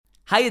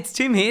Hey, it's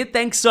Tim here.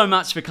 Thanks so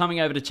much for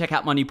coming over to check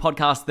out my new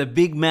podcast, The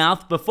Big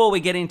Mouth. Before we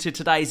get into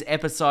today's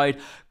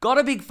episode, got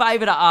a big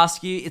favour to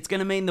ask you. It's going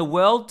to mean the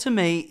world to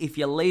me if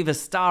you leave a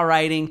star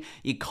rating,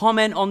 you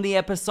comment on the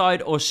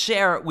episode, or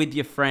share it with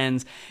your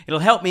friends. It'll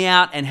help me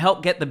out and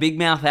help get The Big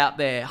Mouth out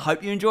there.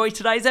 Hope you enjoy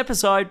today's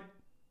episode.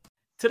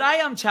 Today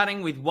I'm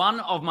chatting with one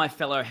of my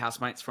fellow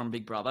housemates from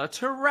Big Brother,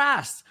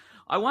 Taras.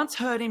 I once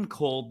heard him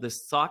called the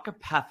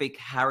psychopathic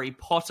Harry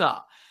Potter.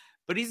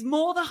 But he's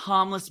more the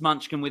harmless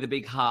munchkin with a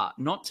big heart,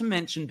 not to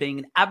mention being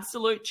an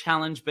absolute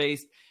challenge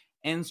beast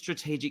and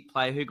strategic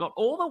player who got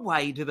all the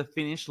way to the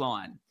finish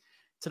line.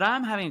 Today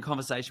I'm having a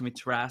conversation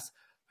with Taras,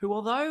 who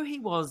although he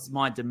was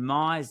my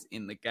demise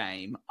in the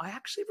game, I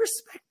actually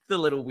respect the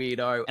little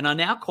weirdo and I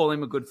now call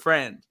him a good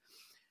friend.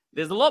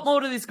 There's a lot more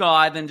to this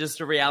guy than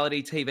just a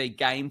reality TV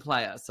game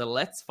player, so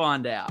let's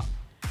find out.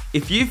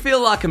 If you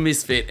feel like a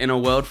misfit in a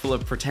world full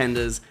of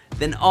pretenders,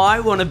 then I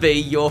want to be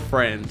your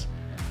friend.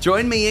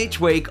 Join me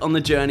each week on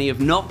the journey of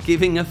not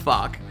giving a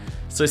fuck.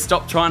 So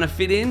stop trying to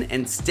fit in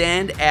and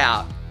stand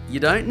out. You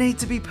don't need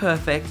to be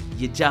perfect,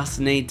 you just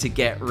need to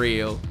get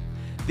real.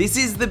 This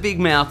is The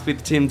Big Mouth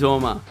with Tim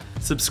Dormer.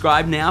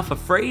 Subscribe now for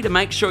free to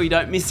make sure you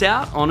don't miss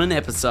out on an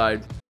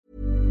episode.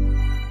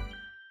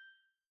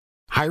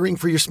 Hiring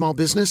for your small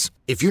business?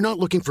 If you're not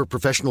looking for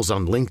professionals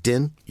on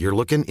LinkedIn, you're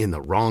looking in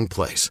the wrong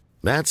place.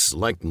 That's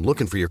like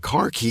looking for your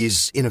car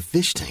keys in a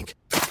fish tank.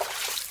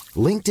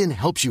 LinkedIn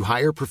helps you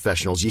hire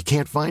professionals you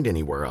can't find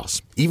anywhere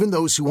else, even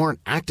those who aren't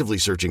actively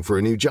searching for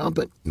a new job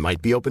but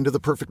might be open to the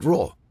perfect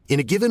role. In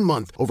a given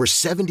month, over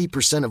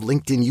 70% of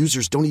LinkedIn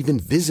users don't even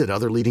visit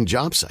other leading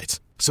job sites.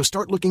 So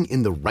start looking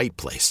in the right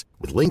place.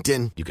 With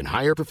LinkedIn, you can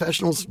hire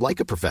professionals like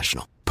a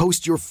professional.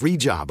 Post your free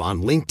job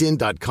on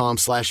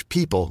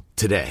linkedin.com/people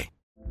today.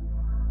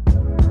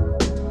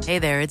 Hey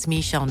there, it's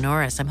Michelle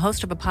Norris. I'm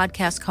host of a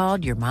podcast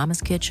called Your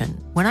Mama's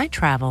Kitchen. When I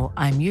travel,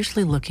 I'm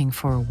usually looking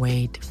for a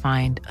way to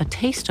find a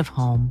taste of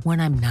home when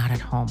I'm not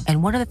at home.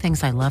 And one of the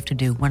things I love to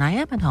do when I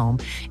am at home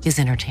is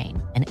entertain.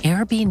 And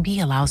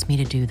Airbnb allows me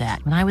to do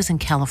that. When I was in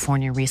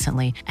California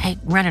recently, I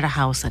rented a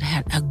house that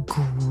had a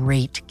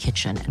great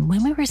kitchen. And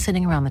when we were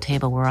sitting around the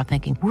table, we were all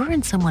thinking, we're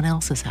in someone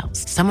else's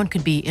house. Someone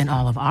could be in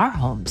all of our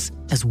homes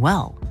as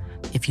well.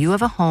 If you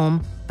have a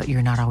home, but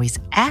you're not always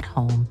at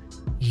home,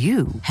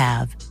 you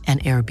have an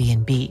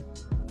Airbnb.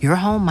 Your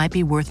home might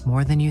be worth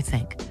more than you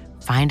think.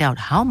 Find out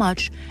how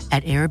much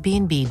at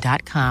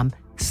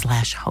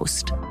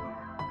airbnb.com/host.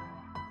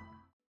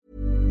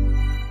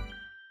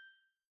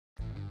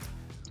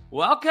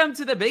 Welcome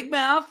to The Big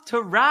Mouth,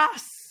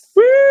 Taras.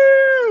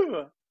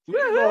 Woo! Good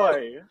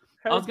boy.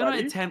 Hey, I was going to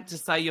buddy. attempt to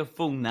say your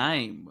full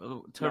name.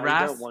 No,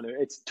 Taras. you don't want to.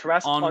 It's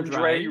Taras Andre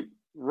Andre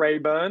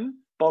Rayburn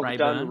Bogdan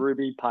Rayburn.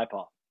 Ruby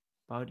Piper.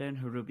 Bogdan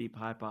Harubi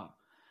Piper.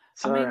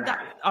 So,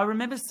 I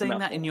remember seeing that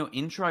mouthful. in your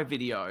intro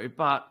video,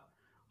 but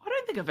I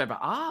don't think I've ever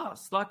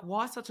asked. Like,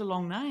 why such a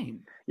long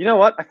name? You know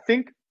what? I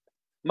think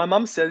my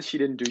mum says she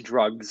didn't do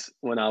drugs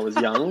when I was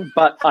young,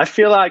 but I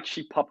feel like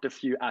she popped a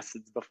few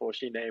acids before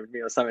she named me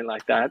or something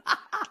like that.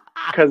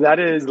 Because that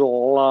is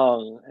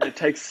long. And it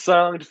takes so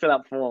long to fill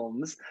out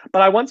forms.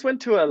 But I once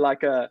went to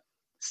a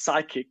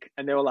psychic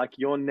and they were like,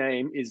 your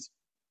name is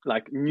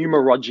like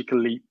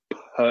numerologically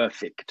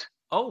perfect.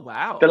 Oh,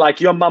 wow. They're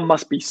like, your mum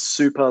must be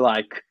super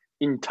like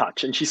in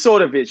touch. And she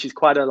sort of is. She's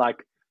quite a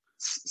like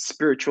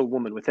spiritual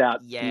woman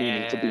without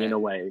meaning to be in a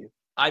way.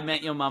 I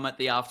met your mum at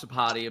the after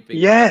party of Big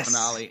Yes.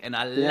 Brother finale, and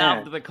I Yeah.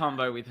 loved the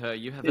convo with her.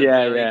 You have a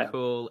Yeah, very yeah.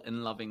 cool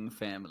and loving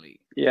family.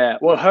 Yeah.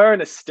 Well, her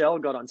and Estelle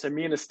got on. So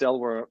me and Estelle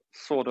were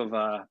sort of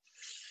were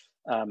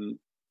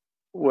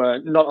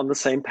not on the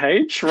same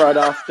page right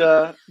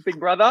after Big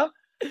Brother.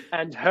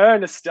 And her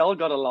and Estelle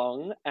got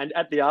along. And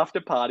at the after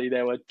party,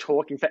 they were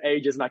talking for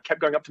ages. And I kept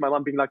going up to my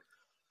mum being like,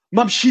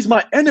 Mum, she's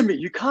my enemy.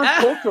 You can't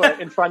talk to her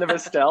in front of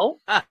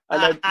Estelle. And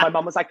then my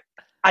mum was like,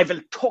 I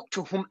will talk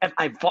to whomever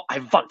I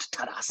want,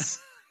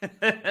 Taras.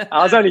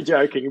 I was only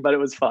joking, but it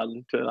was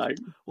fun to like.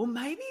 Well,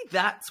 maybe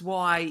that's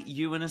why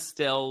you and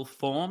Estelle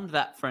formed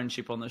that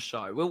friendship on the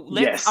show. Well,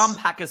 let's Yes.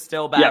 unpack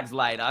Estelle bags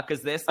later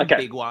because there's some Okay.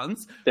 big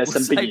ones. There's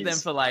We'll some save them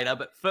biggies. for later.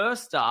 But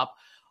first up,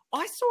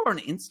 I saw on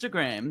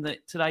Instagram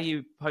that today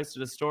you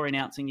posted a story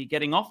announcing you're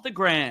getting off the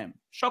gram.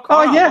 Shock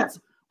Oh, horror. yeah.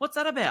 What's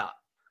that about?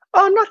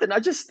 Oh, nothing. I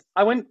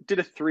did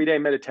a 3-day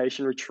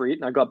meditation retreat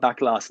and I got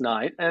back last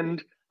night and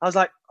I was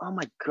like, oh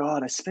my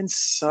God, I spend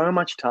so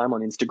much time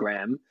on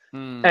Instagram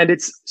and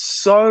it's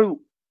so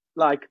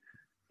like,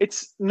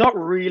 it's not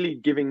really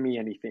giving me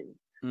anything.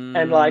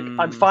 And like,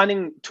 I'm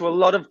finding to a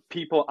lot of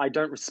people I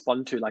don't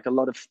respond to, like a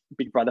lot of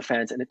Big Brother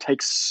fans, and it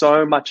takes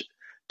so much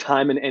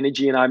time and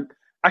energy. And I'm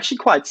actually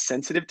quite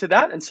sensitive to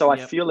that. And so I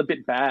feel a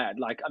bit bad.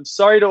 Like, I'm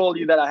sorry to all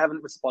you that I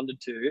haven't responded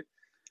to.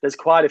 There's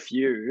quite a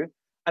few.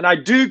 And I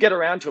do get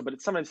around to it, but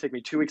it's sometimes take me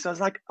 2 weeks. I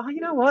was like, oh,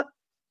 you know what? I'm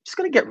just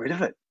going to get rid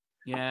of it.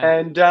 Yeah.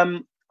 And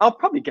I'll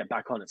probably get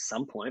back on at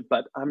some point,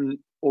 but I'm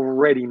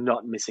already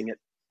not missing it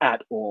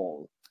at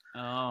all.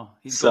 Oh,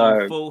 he's So,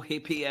 gone full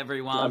hippie,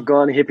 everyone. I've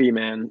gone hippie,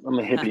 man. I'm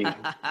a hippie.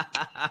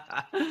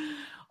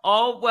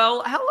 Oh,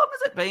 well, how long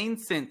has it been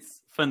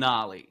since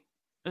finale?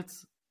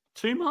 It's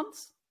 2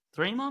 months?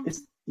 3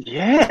 months?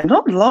 Yeah,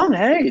 not long,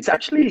 hey. It's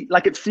actually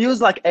like it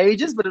feels like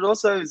ages, but it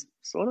also is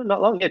sort of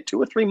not long. Yeah,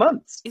 2 or 3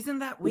 months. Isn't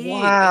that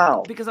weird?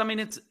 Wow. Because I mean,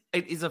 it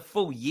is a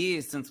full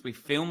year since we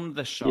filmed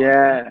the show.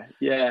 Yeah,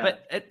 yeah.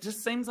 But it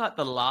just seems like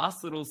the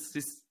last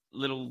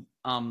little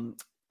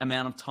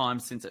amount of time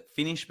since it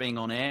finished being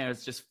on air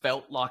has just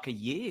felt like a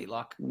year.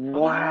 Like,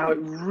 wow, it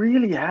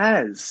really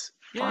has.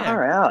 Yeah.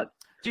 Far out.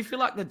 Do you feel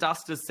like the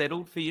dust has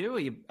settled for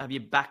you? Have you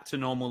back to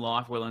normal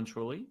life well and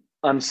truly?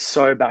 I'm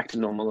so back to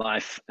normal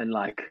life, and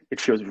like it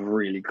feels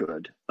really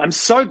good. I'm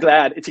so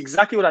glad. It's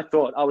exactly what I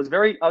thought. I was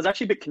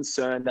actually a bit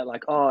concerned that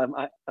like, are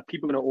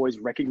people going to always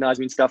recognize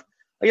me and stuff?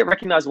 I get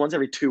recognized once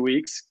every 2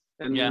 weeks,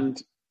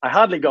 and I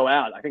hardly go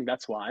out. I think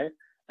that's why.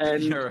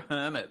 And you're a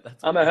hermit.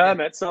 I'm a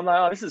hermit, so I'm like,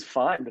 oh, this is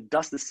fine. The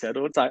dust is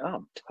settled. It's like, oh,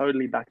 I'm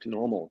totally back to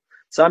normal.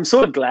 So I'm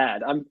sort of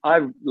glad.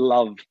 I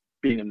love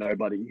being a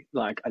nobody.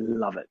 Like, I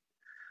love it.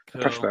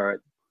 Cool. I prefer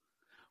it.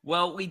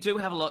 Well, we do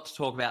have a lot to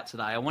talk about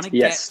today. I want to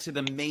get to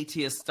the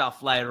meatier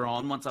stuff later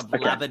on. Once I've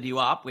lathered you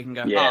up, we can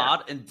go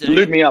hard and deep.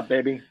 Lube me up,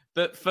 baby.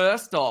 But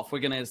first off, we're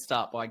going to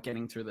start by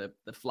getting through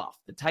the fluff,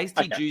 the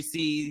tasty,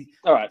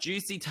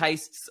 juicy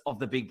tastes of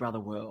the Big Brother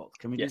world.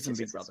 Can we do some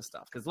Big Brother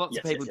stuff? Because lots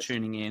of people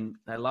tuning in,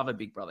 they love a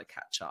Big Brother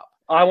catch up.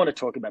 I want to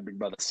talk about Big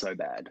Brother so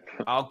bad.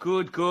 Oh,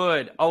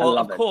 good. Oh, well,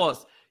 of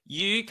course,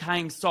 you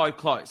came so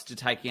close to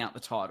taking out the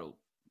title.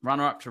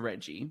 Runner up to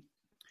Reggie.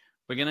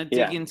 We're going to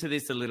dig into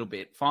this a little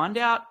bit. Find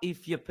out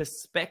if your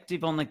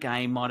perspective on the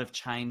game might have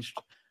changed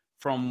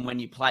from when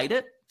you played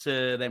it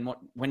to then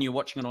when you're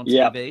watching it on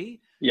TV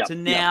to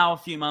now a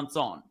few months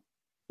on.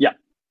 Yeah,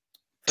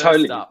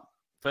 totally.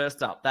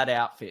 First up, that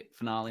outfit,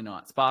 finale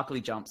night, sparkly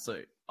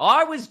jumpsuit.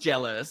 I was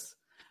jealous,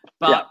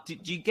 but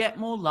did you get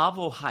more love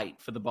or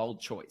hate for the bold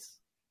choice?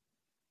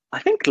 I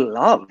think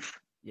love.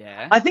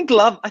 Yeah. I think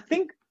love. I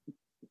think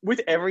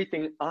with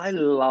everything, I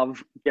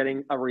love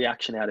getting a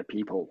reaction out of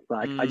people.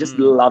 Like, I just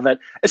love it,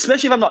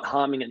 especially if I'm not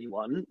harming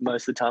anyone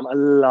most of the time. I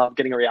love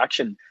getting a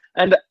reaction.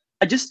 And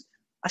I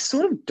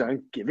sort of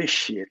don't give a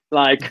shit.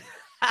 Like,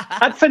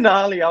 at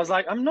finale, I was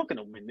like, I'm not going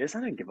to win this.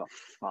 I don't give a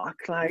fuck.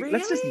 Like, really?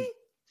 let's just,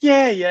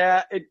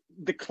 yeah.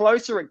 The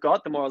closer it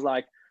got, the more I was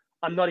like,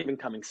 I'm not even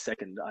coming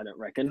second, I don't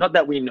reckon. Not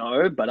that we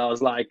know, but I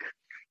was like,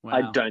 wow.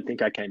 I don't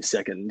think I came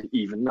second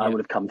even. I would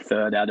have come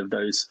third out of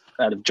Johnson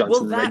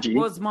and Reggie.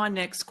 Well, that was my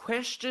next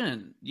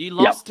question. You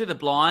lost to the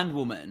blind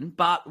woman,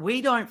 but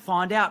we don't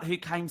find out who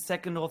came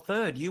second or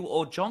third, you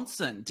or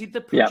Johnson. Did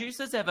the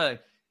producers ever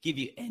give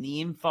you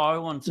any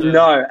info on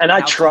No, and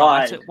I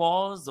tried. Tight it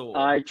was? Or?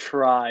 I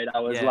tried. I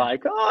was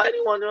like,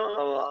 anyone,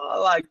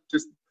 like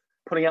just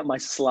putting out my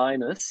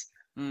slyness.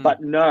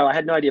 But no, I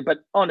had no idea. But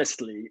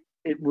honestly,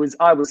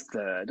 I was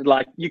third.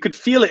 Like, you could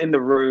feel it in the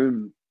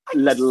room,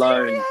 let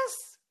alone.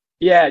 Serious?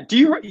 Yeah. Do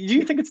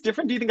you think it's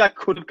different? Do you think I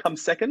could have come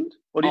second,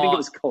 or do you think it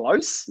was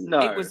close? No.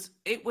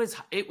 It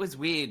was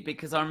weird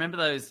because I remember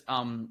those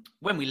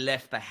when we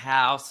left the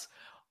house.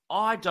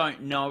 I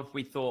don't know if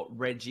we thought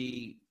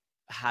Reggie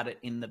had it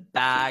in the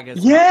bag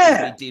as much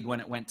as we did when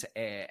it went to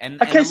air.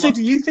 So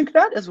do you think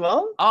that as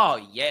well? Oh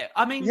yeah.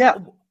 I mean,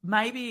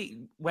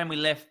 maybe when we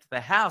left the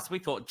house, we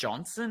thought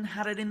Johnson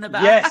had it in the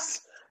bag.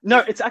 Yes. No,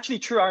 it's actually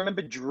true. I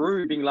remember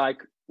Drew being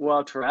like,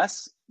 "Well,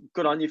 Taras,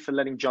 good on you for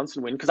letting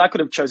Johnson win," because I could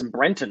have chosen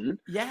Brenton.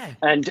 Yeah.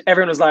 And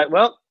everyone was like,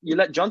 well, you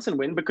let Johnson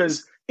win,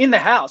 because in the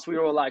house, we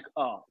were all like,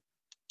 oh,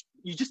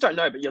 you just don't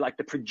know, but you're like,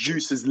 the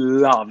producers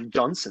love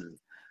Johnson.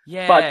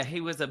 Yeah, but he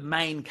was a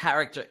main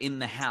character in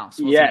the house,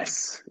 wasn't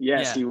he?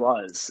 Yes, he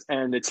was.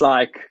 And it's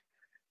like,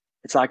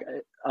 I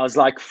was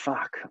like,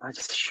 fuck, I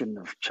just shouldn't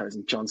have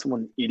chosen Johnson.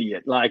 What an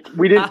idiot. Like,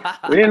 we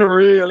didn't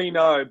really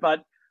know,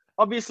 but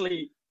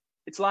obviously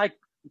it's like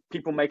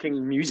people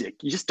making music.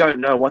 You just don't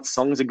know what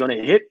songs are going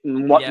to hit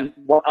and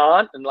what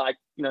aren't. And like,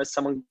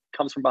 someone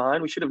comes from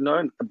behind. We should have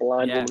known that the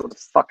blind woman would have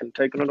fucking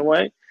taken it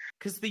away.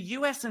 Because the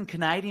US and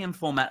Canadian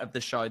format of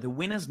the show, the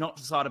winner's not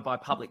decided by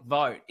public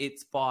vote.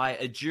 It's by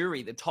a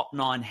jury, the top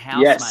 9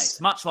 housemates,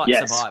 much like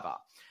Survivor.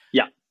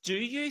 Yeah. Do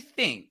you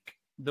think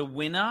the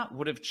winner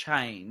would have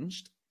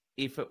changed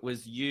if it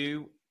was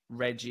you,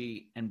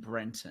 Reggie, and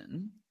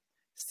Brenton?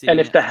 And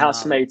if the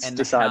housemates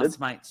decided? The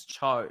housemates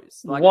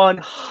chose.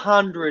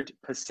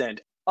 100%.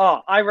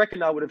 Oh, I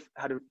reckon I would have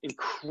had an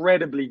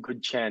incredibly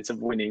good chance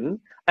of winning.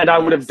 And I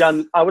would have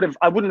I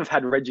wouldn't have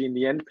had Reggie in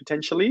the end,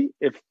 potentially,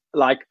 if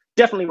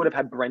definitely would have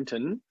had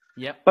Brenton.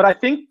 Yep. But I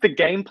think the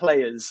game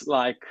players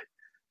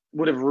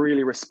would have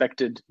really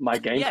respected my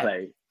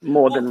gameplay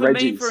more than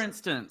Reggie's. For me, for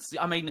instance,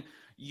 I mean,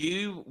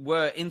 you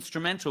were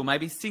instrumental,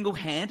 maybe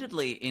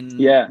single-handedly in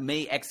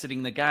me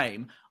exiting the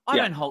game. I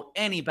don't hold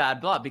any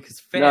bad blood because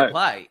fair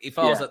play. If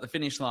I was at the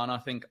finish line, I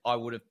think I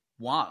would have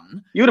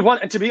won. You would have won.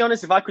 And to be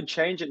honest, if I could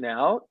change it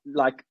now,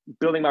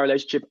 building my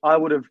relationship, I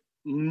would have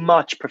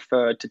much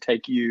preferred to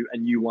take you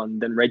and you won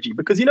than Reggie.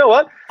 Because you know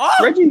what?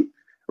 Oh!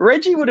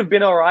 Reggie would have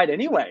been all right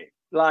anyway.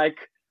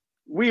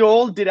 We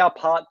all did our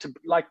part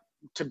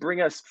to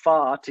bring us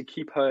far, to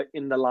keep her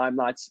in the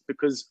limelights,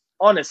 because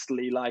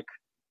honestly,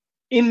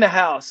 in the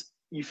house,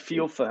 you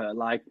feel for her.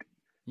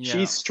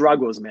 She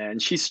struggles, man.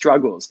 She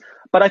struggles.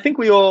 But I think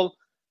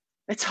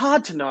it's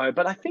hard to know,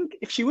 but I think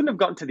if she wouldn't have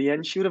gotten to the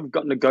end, she would have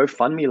gotten a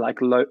GoFundMe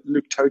like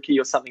Luke Toki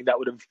or something that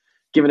would have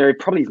given her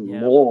probably even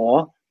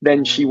more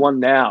than she won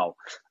now.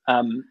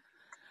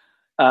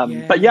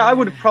 But yeah, I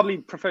would have probably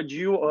preferred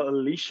you or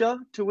Alicia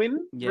to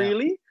win,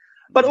 really.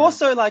 But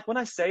also, like, when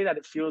I say that,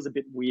 it feels a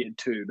bit weird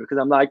too, because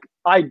I'm like,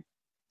 I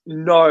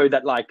know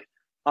that, like,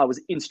 I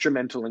was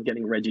instrumental in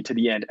getting Reggie to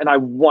the end, and I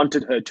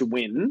wanted her to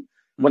win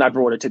when I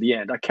brought her to the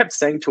end. I kept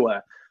saying to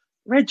her,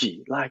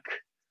 Reggie, like,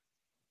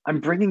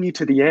 I'm bringing you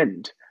to the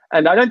end.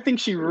 And I don't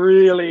think she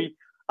really,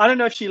 I don't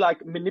know if she,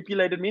 like,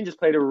 manipulated me and just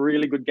played a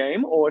really good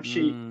game, or if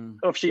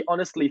she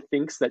honestly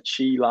thinks that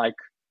she, like,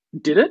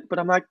 did it. But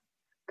I'm like,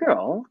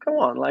 girl, come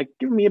on, like,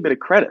 give me a bit of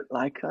credit.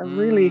 Like, I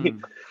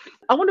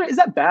wonder, is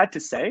that bad to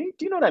say?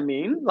 Do you know what I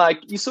mean?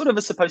 Like, you sort of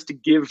are supposed to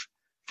give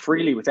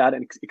freely without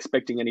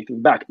expecting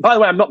anything back. By the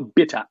way, I'm not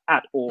bitter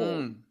at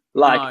all.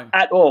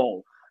 At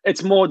all.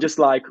 It's more just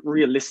like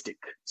realistic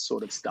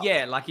sort of stuff.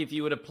 Yeah, like if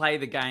you were to play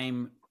the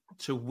game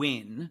to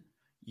win,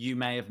 you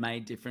may have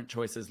made different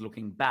choices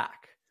looking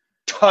back.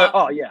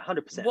 Oh, yeah,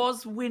 100%.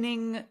 Was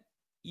winning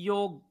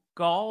your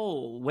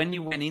goal when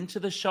you went into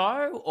the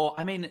show? Or,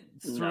 I mean,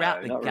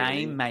 throughout the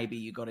game, really. Maybe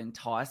you got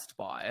enticed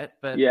by it,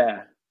 but...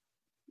 Yeah.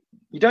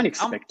 You don't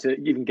expect to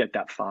even get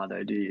that far,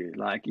 though, do you?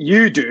 Like,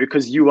 you do,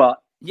 because you are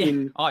I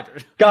do.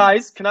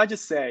 Guys, can I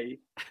just say,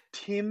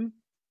 Tim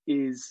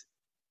is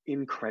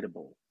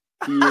incredible.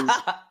 He is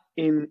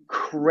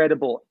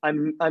incredible. I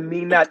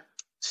mean that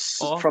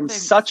from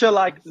such a,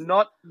 like,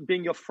 not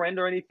being your friend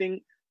or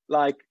anything,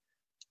 like,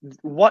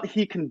 what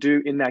he can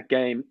do in that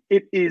game,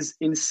 it is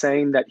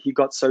insane that he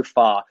got so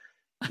far.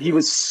 He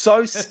was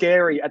so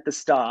scary at the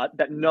start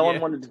that no one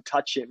wanted to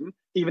touch him,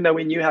 even though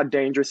we knew how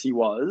dangerous he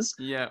was.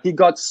 Yeah. He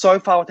got so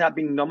far without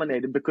being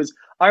nominated, because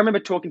I remember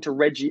talking to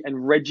Reggie,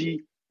 and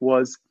Reggie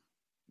was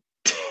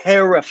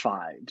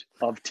terrified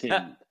of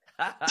Tim.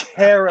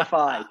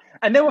 Terrified.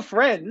 And they were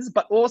friends,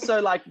 but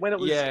also, like, when it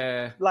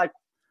was like,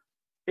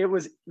 it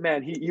was,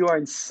 man, you are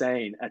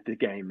insane at the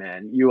game,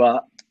 man. You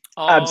are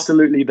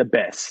absolutely the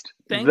best.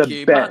 Thank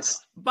you.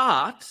 Best.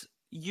 But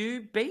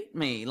you beat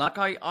me. Like,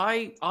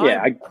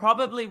 I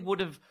probably would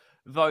have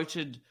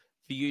voted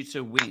for you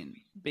to win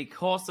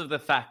because of the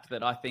fact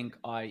that I think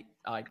I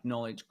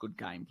acknowledge good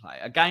gameplay.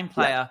 A game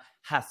player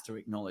has to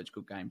acknowledge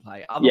good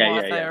gameplay.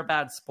 Otherwise, they are a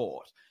bad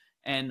sport.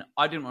 And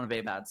I didn't want to be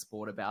a bad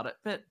sport about it.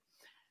 But,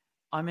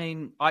 I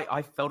mean,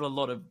 I felt a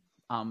lot of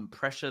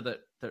pressure that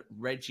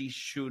Reggie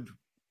should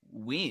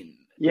win.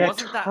 Yeah,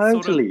 Wasn't that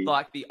sort of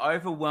like the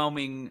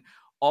overwhelming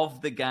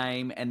of the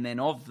game and then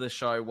of the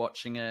show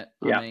watching it?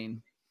 I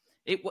mean,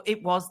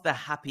 it was the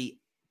happily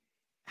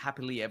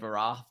ever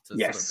after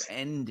sort of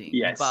ending.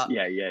 Yes, but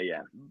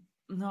yeah.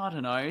 No, I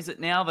don't know. Is it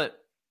now that,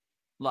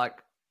 like,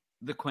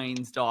 the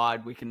Queen's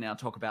died, we can now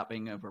talk about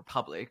being a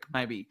republic?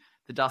 Maybe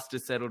the dust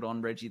has settled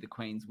on Reggie the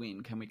Queen's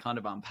win. Can we kind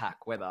of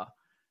unpack whether...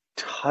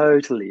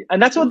 Totally.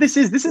 And that's what this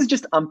is. This is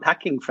just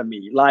unpacking for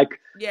me. Like,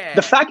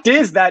 the fact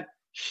is that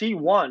she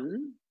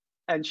won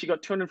and she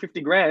got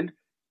 250 grand.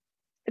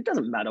 It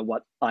doesn't matter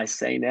what I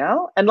say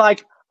now. And,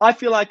 like, I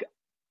feel like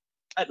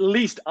at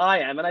least I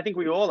am, and I think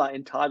we all are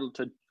entitled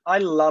to, I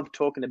love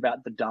talking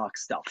about the dark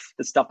stuff,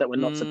 the stuff that we're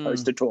not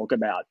supposed to talk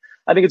about.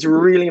 I think it's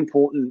really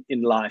important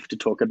in life to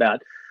talk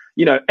about,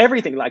 you know,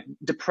 everything, like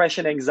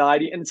depression,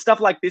 anxiety, and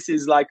stuff like this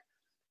is like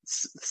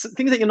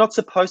things that you're not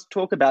supposed to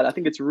talk about. I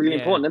think it's really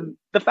important. And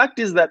the fact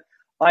is that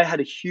I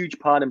had a huge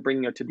part in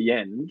bringing her to the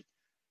end,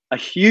 a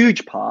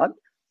huge part.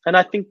 And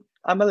I think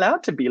I'm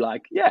allowed to be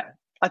like,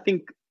 I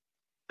think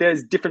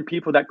there's different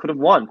people that could have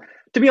won.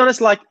 To be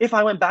honest, like, if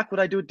I went back, would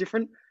I do it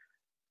different?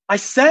 I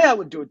say I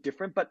would do it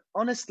different, but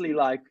honestly,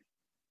 like,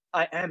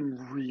 I am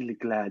really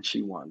glad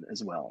she won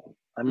as well.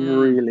 I'm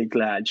really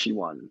glad she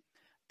won.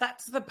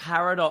 That's the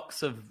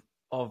paradox of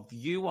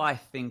you, I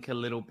think, a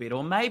little bit,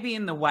 or maybe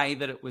in the way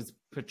that it was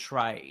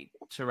portrayed,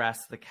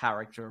 Taras, the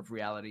character of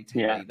reality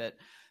TV,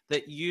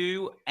 that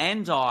you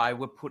and I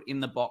were put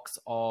in the box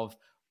of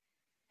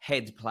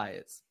head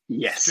players,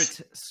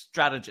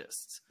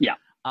 strategists. Yeah.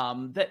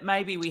 That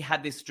maybe we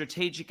had this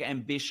strategic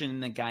ambition in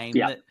the game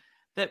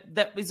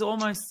that was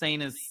almost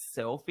seen as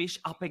selfish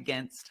up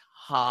against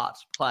heart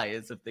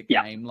players of the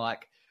game.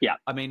 Like,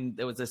 I mean,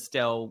 there was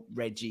Estelle,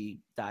 Reggie,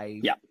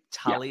 Dave,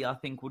 Tully, I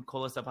think, would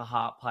call herself a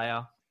heart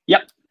player.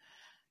 Yep.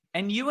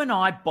 And you and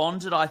I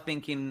bonded, I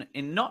think, in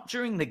not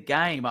during the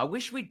game. I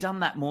wish we'd done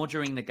that more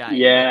during the game.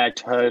 Yeah,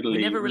 totally.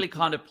 We never really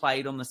kind of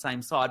played on the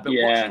same side. But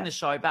watching the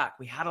show back,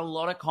 we had a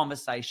lot of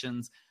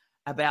conversations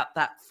about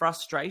that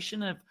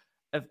frustration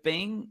of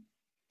being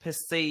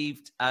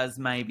perceived as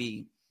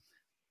maybe,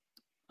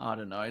 I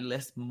don't know,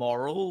 less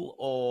moral,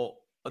 or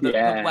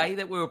the way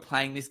that we were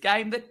playing this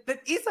game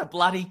that is a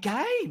bloody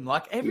game.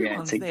 Like,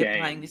 everyone's there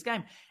playing this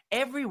game.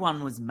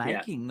 Everyone was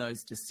making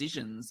those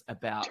decisions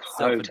about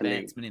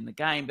self-advancement in the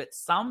game, but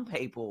some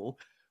people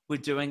were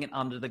doing it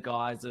under the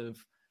guise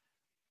of,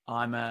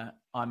 I'm a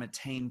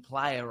team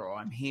player, or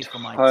I'm here for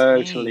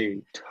my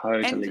team.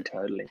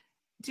 Totally.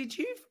 Did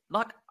you,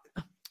 like,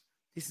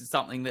 this is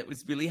something that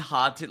was really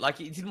hard to, like,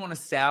 you didn't want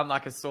to sound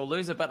like a sore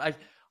loser, but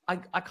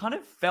I kind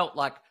of felt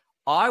like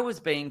I was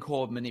being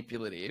called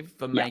manipulative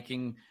for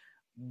making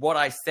what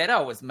I said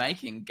I was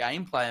making,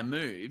 gameplay and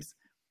moves.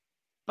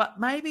 But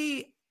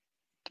maybe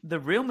the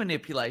real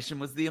manipulation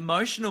was the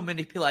emotional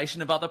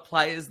manipulation of other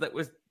players that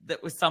was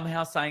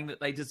somehow saying that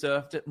they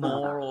deserved it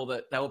more or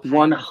that they were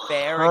paying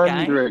fairer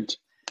game.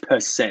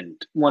 100%.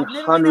 I've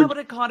never been able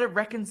to kind of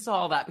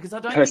reconcile that because I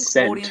don't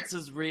think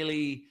audiences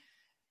really,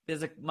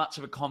 there's much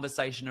of a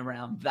conversation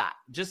around that.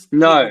 Just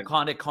people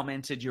kind of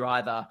commented you're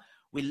either,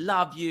 we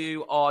love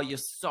you, or you're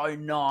so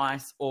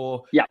nice,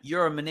 or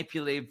you're a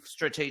manipulative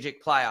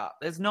strategic player.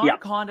 There's no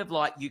kind of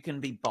like you can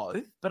be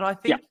both, but I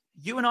think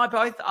you and I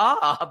both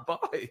are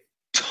both.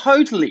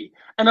 Totally.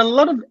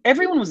 And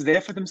everyone was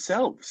there for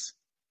themselves.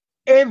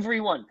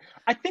 Everyone.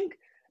 I think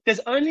there's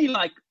only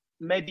like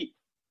maybe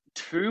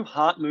 2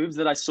 heart moves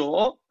that I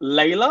saw.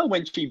 Layla,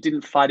 when she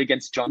didn't fight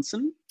against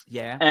Johnson.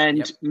 Yeah.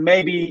 And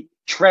maybe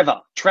Trevor,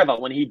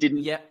 when he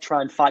didn't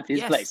try and fight for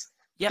his place.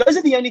 Yep. Those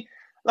are the only,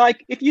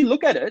 like, if you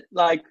look at it,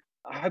 like,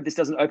 I hope this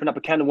doesn't open up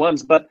a can of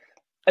worms, but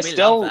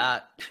Estelle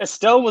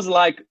was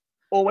like,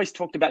 always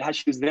talked about how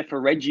she was there for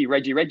Reggie,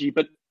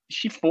 but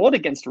she fought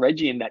against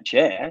Reggie in that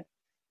chair.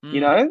 You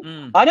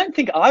know, I don't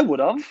think I would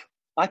have.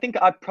 I think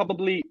I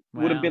probably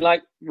would have been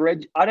like,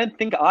 I don't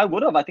think I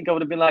would have. I think I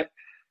would have been like,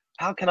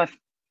 how can I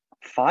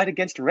fight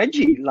against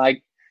Reggie?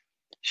 Like,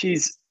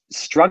 she's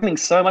struggling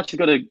so much. She's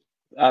got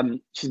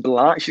she's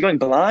blind. She's going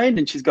blind,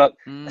 and she's got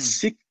a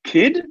sick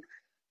kid.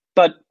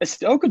 But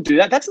Estelle could do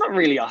that. That's not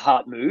really a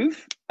heart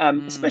move,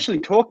 especially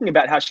talking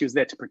about how she was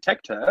there to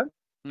protect her.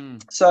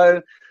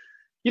 So,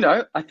 you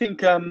know, I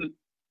think,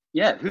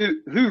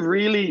 who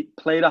really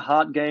played a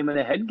heart game and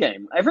a head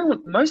game?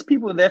 Most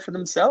people were there for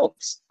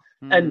themselves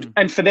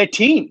and for their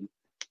team.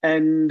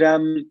 And,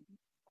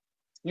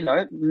 you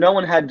know, no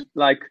one had,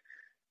 like,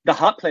 the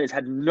heart players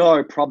had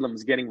no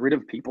problems getting rid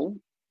of people.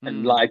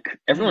 And, like,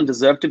 everyone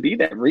deserved to be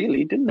there,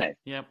 really, didn't they?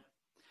 Yep.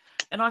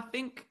 And I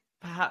think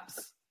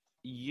perhaps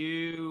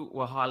you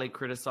were highly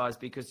criticized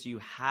because you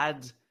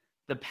had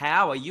the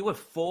power. You were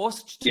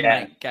forced to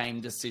make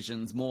game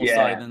decisions more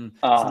so than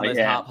some of those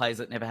heart players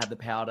that never had the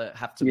power to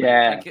have to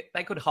make.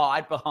 They could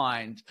hide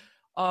behind,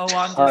 I'm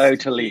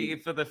just here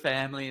for the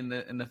family and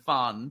the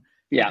fun.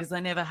 Yeah. Because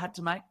they never had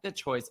to make the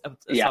choice,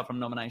 aside from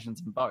nominations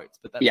and votes,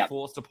 but that's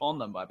forced upon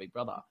them by Big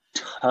Brother.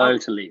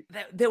 Totally.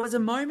 There was a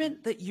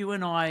moment that you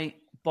and I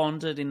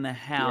bonded in the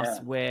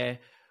house where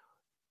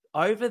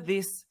over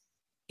this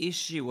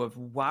issue of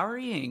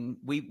worrying,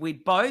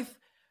 we'd both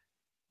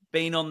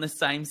been on the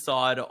same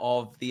side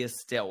of the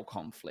Estelle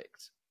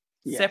conflict.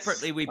 Yes.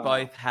 Separately, we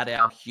both had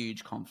our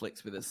huge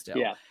conflicts with Estelle.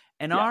 Yeah.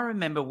 And I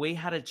remember we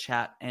had a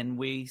chat and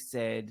we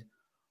said,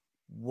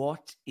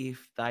 what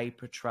if they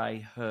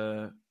portray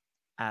her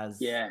as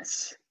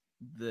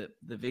the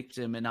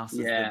victim and us as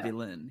the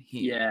villain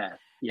here? Yeah.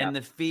 Yeah. And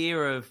the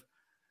fear of,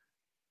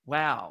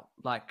 wow,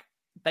 like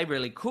they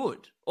really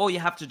could. All you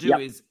have to do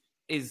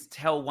is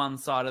tell one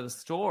side of the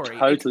story.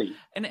 Totally.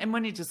 And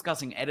when you're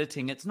discussing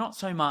editing, it's not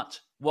so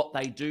much what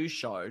they do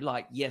show,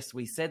 like, yes,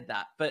 we said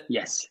that, but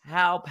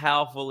how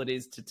powerful it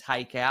is to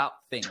take out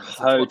things.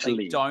 Totally. What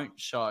they don't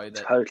show.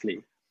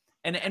 Totally.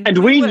 And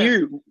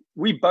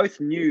we both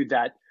knew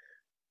that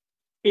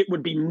it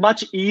would be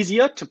much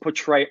easier to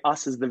portray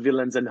us as the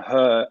villains and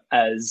her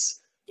as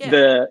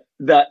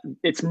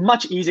it's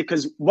much easier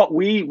because what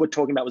we were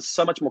talking about was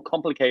so much more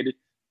complicated,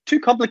 too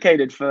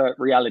complicated for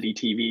reality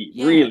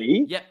TV,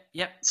 really.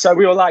 Yep. So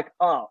we were like,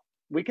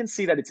 we can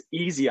see that it's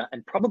easier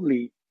and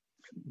probably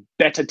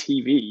better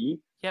TV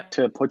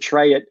to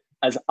portray it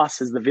as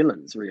us as the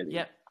villains, really.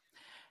 Yep.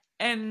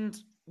 And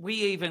we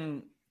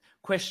even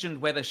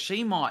questioned whether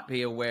she might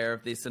be aware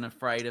of this and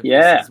afraid of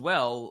this as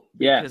well,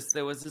 because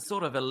there was a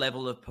sort of a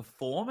level of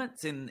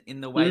performance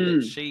in the way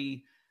that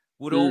she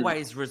would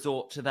always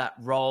resort to that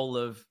role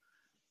of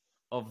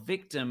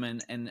victim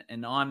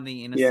and I'm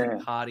the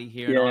innocent party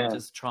here and I'm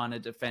just trying to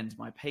defend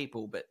my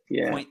people, but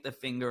point the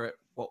finger at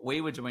what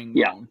we were doing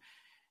wrong.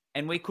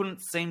 And we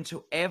couldn't seem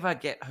to ever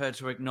get her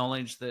to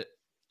acknowledge that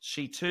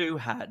she too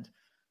had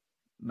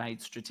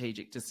made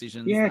strategic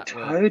decisions that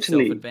were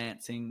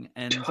self-advancing.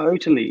 And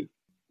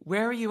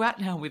where are you at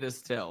now with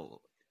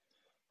Estelle?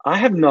 I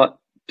have not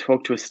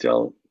talked to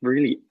Estelle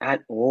really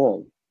at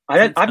all. I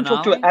haven't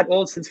talked to her at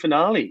all since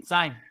finale.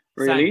 Same.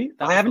 Really?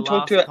 I haven't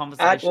talked to her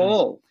at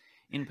all.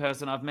 In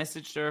person. I've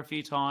messaged her a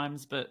few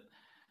times, but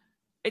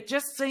it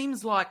just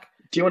seems like...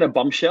 Do you want a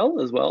bombshell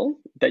as well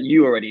that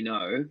you already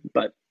know?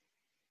 But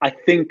I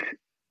think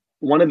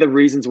one of the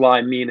reasons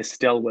why me and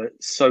Estelle were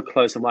so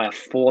close and why our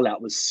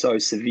fallout was so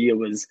severe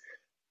was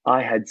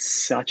I had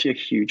such a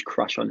huge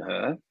crush on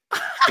her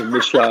in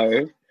the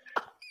show.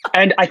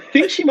 And I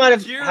think she might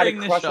have had a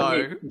crush on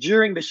me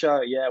during the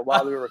show,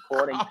 while we were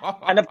recording.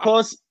 And of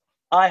course,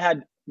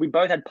 we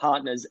both had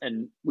partners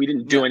and we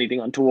didn't do anything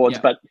untoward,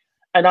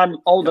 and I'm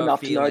old enough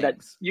to know that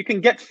you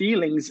can get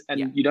feelings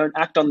and you don't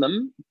act on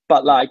them.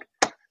 But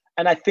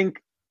and I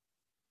think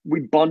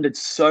we bonded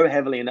so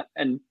heavily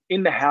and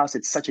in the house,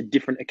 it's such a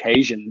different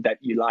occasion that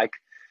you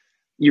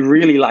you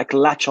really like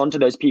latch onto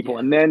those people. Yeah.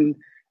 And then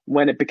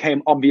when it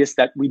became obvious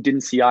that we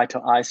didn't see eye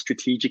to eye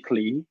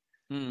strategically,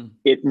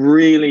 it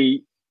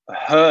really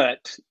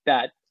hurt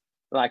that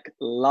like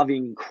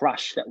loving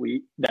crush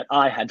that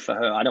I had for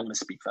her. I don't want to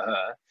speak for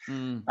her.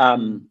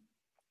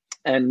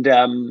 And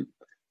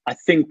I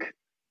think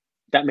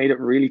that made it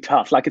really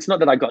tough. Like, it's not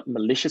that I got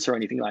malicious or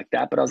anything like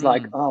that, but I was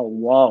like, oh,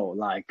 whoa.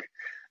 Like,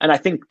 and I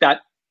think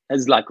that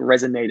has like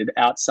resonated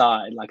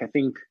outside. Like, I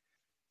think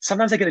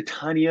sometimes I get a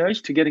tiny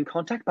urge to get in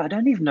contact, but I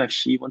don't even know if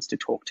she wants to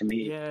talk to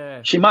me.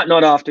 Yeah. She might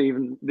not after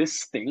even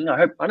this thing.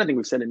 I don't think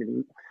we've said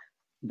anything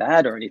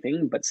bad or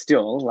anything, but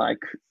still, like,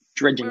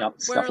 dredging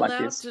up stuff like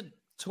this. We're allowed to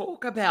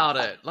talk about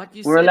it. Like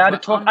you We're said, allowed to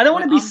talk. I don't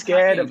want to be unpacking.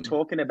 scared of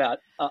talking about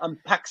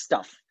unpack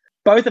stuff.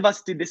 Both of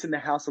us did this in the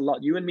house a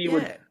lot. You and me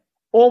would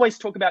always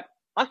talk about,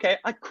 okay,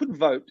 I could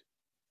vote.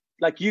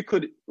 Like, you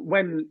could,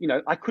 when, you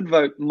know, I could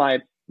vote my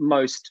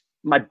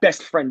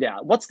best friend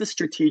out. What's the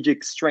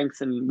strategic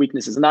strengths and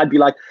weaknesses? And I'd be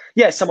like,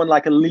 yeah, someone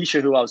like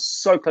Alicia, who I was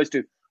so close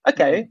to.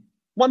 Okay,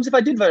 what if I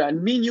did vote out?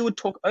 And me and you would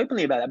talk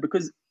openly about that,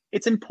 because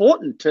it's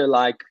important to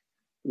like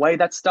weigh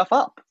that stuff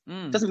up.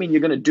 Doesn't mean you're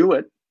going to do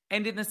it.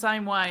 And in the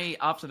same way,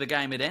 after the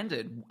game had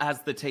ended,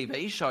 as the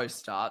TV show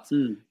starts,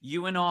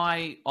 you and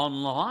I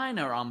online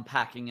are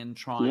unpacking and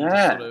trying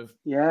to sort of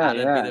add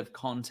a bit of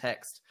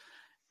context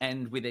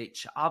and with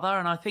each other.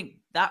 And I think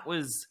that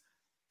was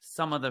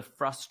some of the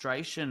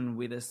frustration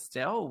with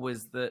Estelle,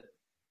 was that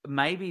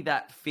maybe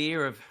that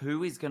fear of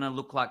who is going to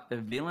look like the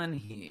villain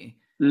here.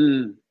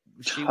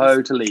 She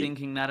was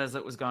thinking that as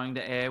it was going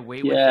to air.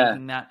 We were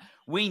thinking that.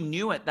 We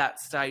knew at that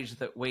stage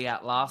that we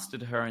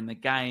outlasted her in the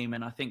game.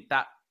 And I think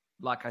that,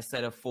 like I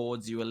said,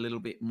 affords you a little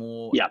bit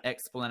more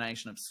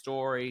explanation of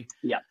story.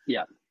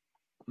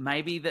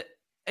 Maybe that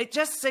it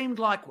just seemed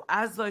like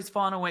as those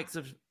final weeks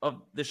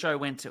of the show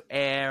went to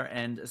air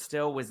and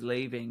Estelle was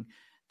leaving,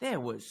 there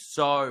was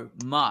so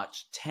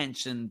much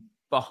tension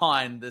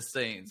behind the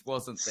scenes,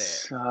 wasn't there?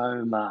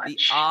 So much. The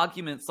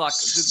arguments, like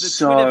the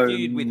Twitter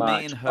feud with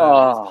me and her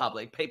was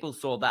public. People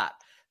saw that.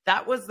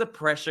 That was the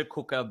pressure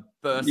cooker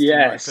bursting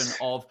open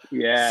of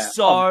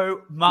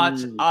so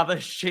much other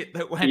shit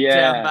that went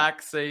down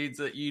back scenes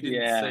that you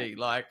didn't see.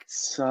 Like,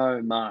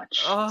 so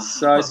much.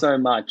 So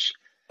much.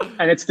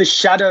 And it's the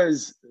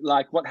shadows,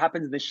 like what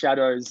happens in the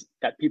shadows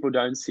that people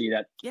don't see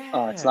that.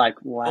 It's like,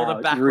 wow. All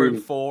the backroom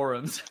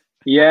forums.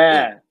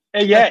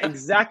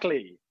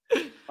 Exactly.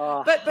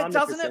 But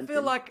doesn't it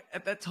feel like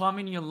at that time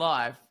in your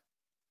life,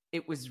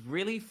 it was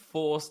really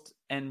forced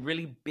and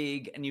really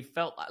big, and you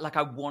felt like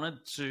I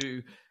wanted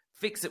to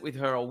fix it with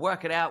her or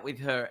work it out with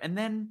her. And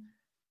then,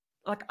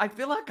 like, I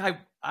feel like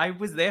I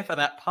was there for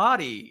that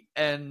party,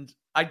 and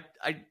I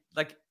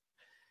like,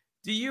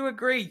 do you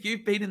agree?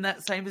 You've been in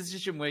that same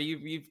position where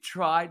you've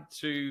tried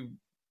to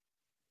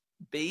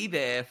be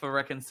there for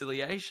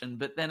reconciliation,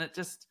 but then it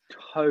just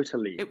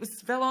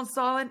fell on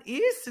silent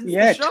ears since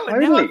the show.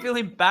 And now I feel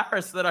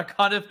embarrassed that I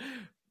kind of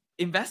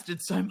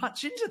invested so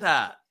much into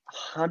that.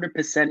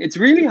 100%. It's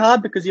really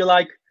hard because you're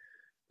like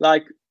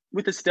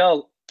with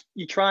Estelle,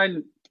 you try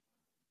and,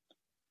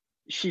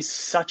 she's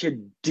such a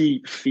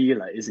deep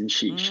feeler, isn't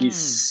she? She's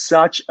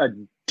such a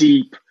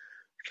deep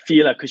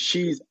feeler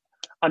because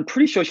I'm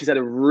pretty sure she's had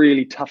a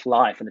really tough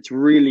life, and it's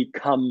really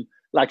come,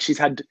 like, she's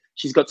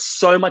got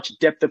so much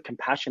depth of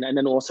compassion, and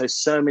then also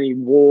so many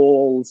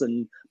walls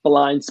and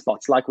blind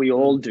spots like we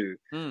all do.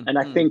 And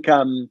I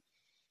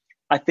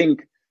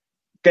think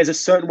there's a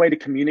certain way to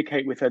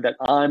communicate with her that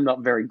I'm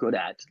not very good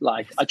at.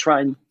 Like, I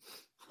try and,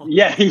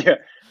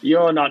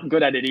 you're not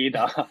good at it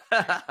either.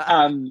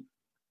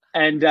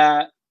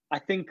 I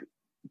think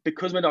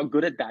because we're not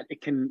good at that,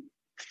 it can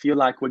feel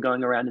like we're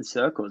going around in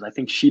circles. I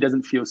think she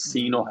doesn't feel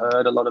seen or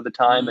heard a lot of the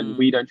time, and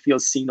we don't feel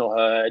seen or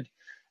heard.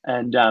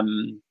 And,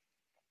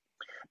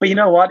 but you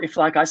know what? If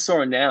like I saw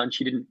her now and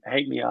she didn't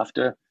hate me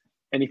after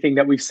anything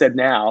that we've said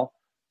now,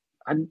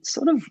 I'd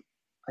sort of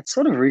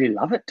really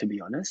love it, to be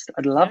honest.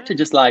 I'd love to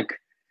just like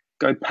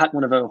go pat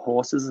one of her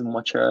horses and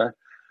watch her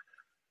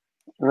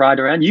ride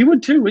around. You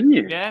would too, wouldn't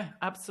you? Yeah,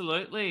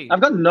 absolutely.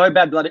 I've got no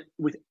bad blood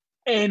with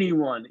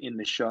anyone in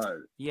the show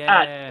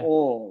at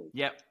all.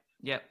 Yep.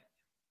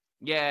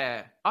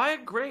 Yeah, I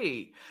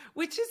agree.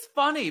 Which is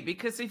funny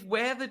because if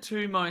we're the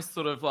two most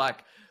sort of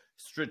like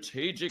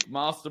strategic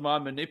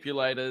mastermind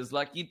manipulators,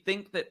 like you'd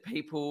think that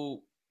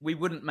we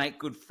wouldn't make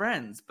good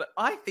friends, but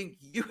I think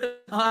you and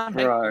I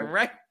make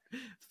great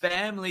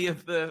family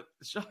of the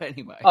show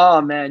anyway. Oh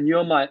man,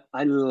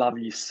 I love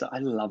you so. I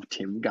love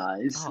Tim,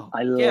 guys.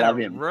 I love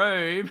him.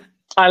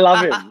 I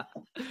love him.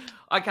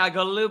 Okay, I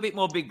got a little bit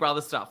more Big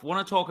Brother stuff.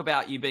 Want to talk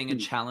about you being a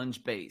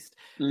challenge beast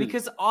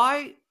because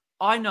I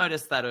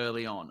noticed that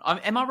early on.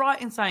 Am I right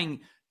in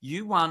saying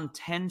you won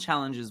 10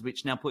 challenges,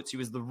 which now puts you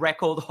as the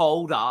record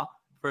holder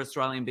for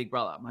Australian Big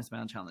Brother, most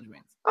amount of challenge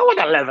wins? I won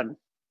 11.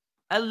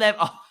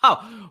 11.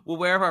 Oh, well,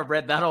 wherever I've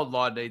read that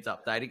online needs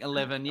updating.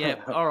 11, yeah.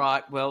 All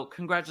right. Well,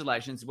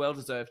 congratulations. Well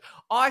deserved.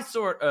 I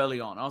saw it early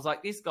on. I was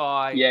like, this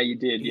guy. Yeah, you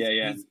did.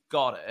 He's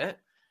got it.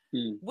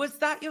 Was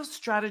that your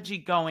strategy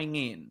going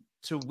in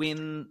to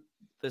win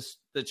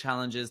the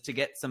challenges, to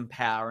get some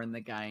power in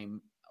the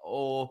game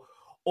or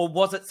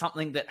was it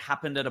something that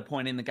happened at a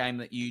point in the game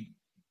that you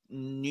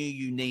knew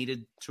you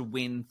needed to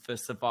win for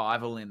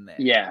survival in there?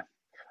 Yeah.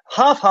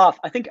 Half.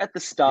 I think at the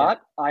start,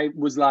 I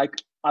was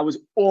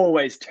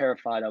always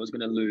terrified I was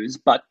going to lose.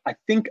 But I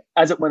think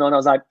as it went on, I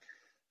was like,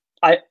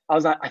 I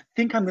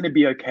think I'm going to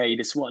be okay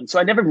this one. So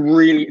I never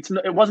really,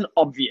 it wasn't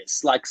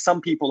obvious. Like some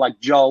people like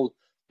Joel,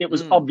 it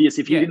was obvious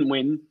if he didn't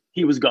win,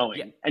 he was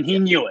going and he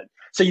knew it.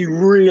 So you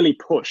really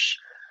push.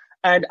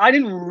 And I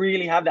didn't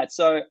really have that.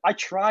 So I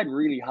tried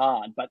really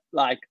hard, but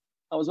like,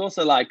 I was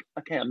also like,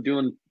 okay, I'm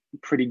doing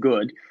pretty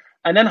good.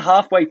 And then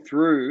halfway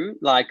through,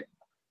 like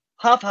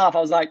half, I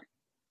was like,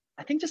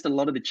 I think just a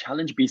lot of the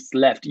challenge beasts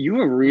left. You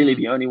were really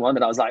the only one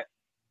that I was like,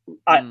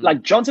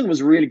 like Johnson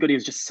was really good. He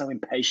was just so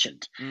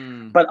impatient.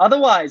 But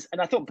otherwise, and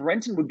I thought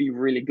Brenton would be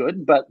really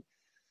good, but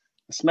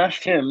I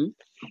smashed him.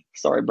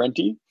 Sorry,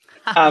 Brenty.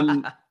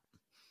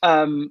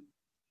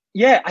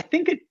 Yeah, I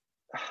think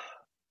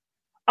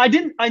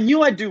I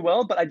knew I'd do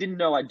well, but I didn't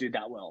know I'd do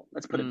that well.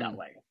 Let's put it that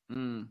way.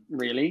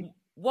 Really.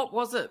 What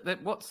was it?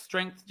 What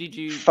strength did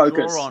you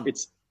focus draw on?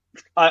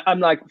 I'm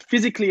like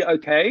physically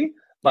okay,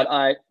 but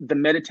the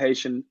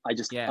meditation,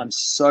 I'm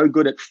so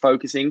good at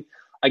focusing.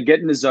 I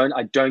get in the zone.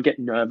 I don't get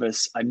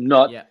nervous. I'm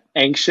not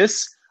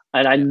anxious,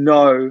 and I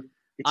know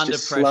it's under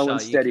just pressure, slow and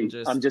steady.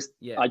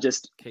 I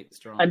just keep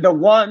strong. And the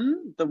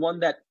one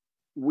that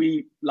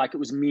we like, it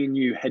was me and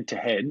you head to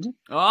head.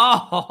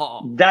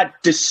 Oh, that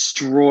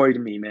destroyed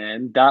me,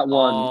 man. That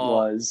one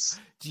was.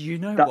 Do you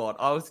know what?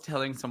 I was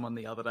telling someone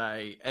the other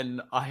day,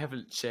 and I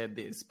haven't shared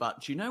this,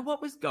 but do you know what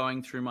was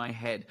going through my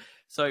head?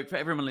 So for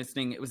everyone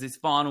listening, it was this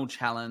final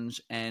challenge,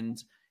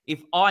 and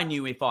if I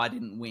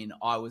didn't win,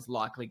 I was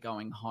likely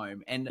going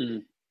home.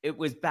 And it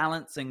was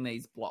balancing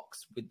these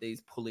blocks with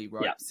these pulley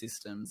rope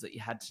systems that you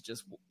had to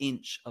just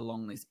inch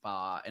along this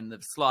bar, and the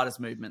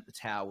slightest movement, the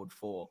tower would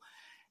fall.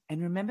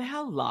 And remember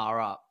how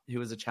Lara, who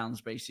was a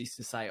challenge beast, used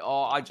to say,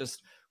 I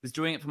just was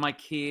doing it for my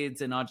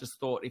kids, and I just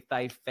thought if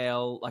they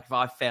fell, like if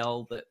I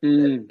fell, that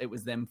it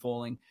was them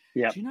falling.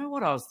 Yep. Do you know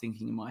what I was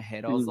thinking in my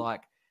head? I was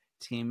like,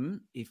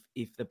 Tim, if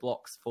the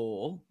blocks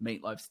fall,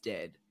 Meatloaf's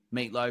dead.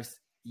 Meatloaf's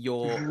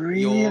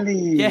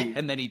Really?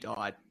 And then he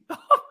died.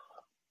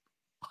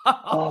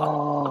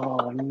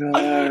 Oh,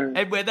 no.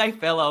 And when they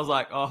fell, I was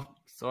like, oh,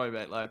 sorry,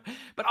 Meatloaf.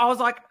 But I was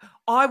like,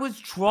 I was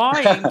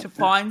trying to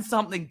find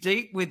something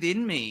deep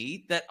within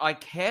me that I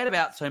cared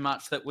about so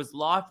much that was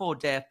life or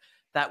death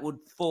that would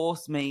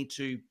force me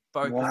to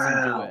focus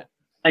and do it.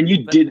 And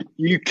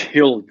you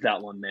killed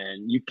that one,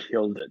 man. You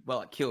killed it.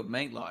 Well, it killed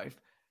Meatloaf.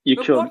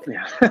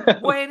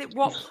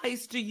 What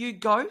place do you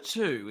go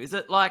to? Is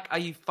it like, are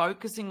you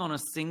focusing on a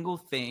single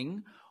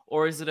thing,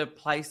 or is it a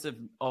place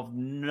of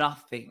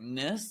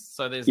nothingness?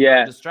 So there's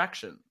no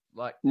distraction,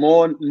 like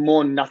more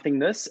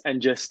nothingness,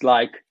 and just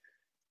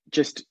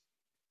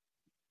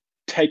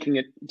taking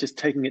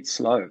it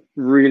slow.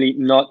 Really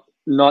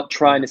not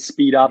trying to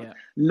speed up.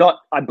 Yeah.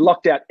 I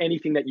blocked out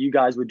anything that you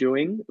guys were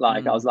doing.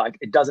 Like I was like,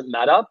 it doesn't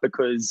matter,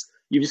 because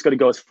you just got to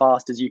go as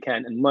fast as you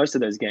can. And most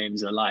of those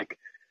games are like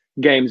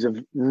games of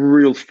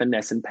real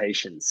finesse and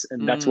patience,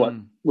 and that's what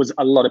was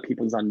a lot of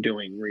people's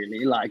undoing,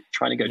 really, like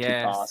trying to go too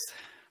fast.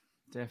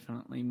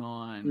 Definitely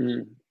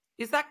mine.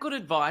 Is that good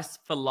advice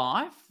for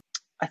life?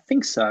 I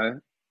think so,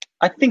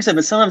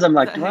 but sometimes I'm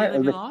like, do I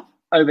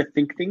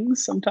overthink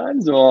things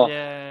sometimes, or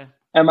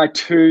am I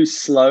too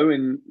slow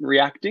in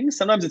reacting?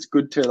 Sometimes it's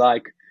good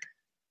to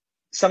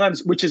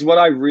which is what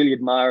I really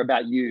admire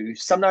about you.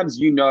 Sometimes,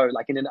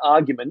 like in an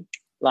argument,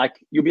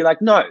 like you'll be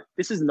like, no,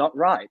 this is not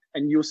right.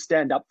 And you'll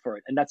stand up for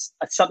it. And that's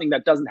something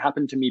that doesn't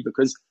happen to me,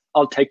 because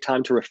I'll take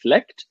time to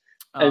reflect.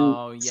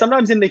 And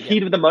sometimes in the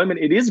heat of the moment,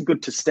 it is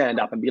good to stand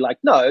up and be like,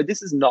 no,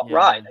 this is not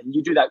right. And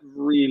you do that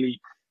really,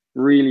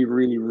 really,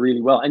 really,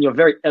 really well. And you're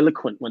very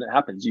eloquent when it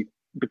happens,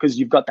 because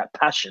you've got that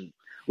passion.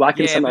 But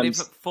if it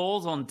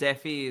falls on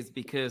deaf ears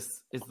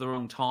because it's the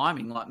wrong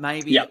timing, like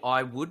maybe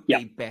I would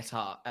be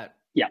better at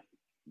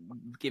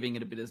giving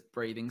it a bit of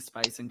breathing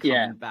space and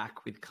coming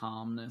back with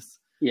calmness.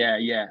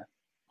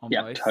 On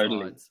both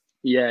sides.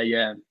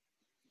 Yeah.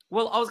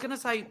 Well, I was going to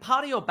say,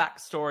 part of your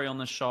backstory on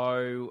the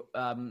show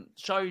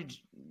showed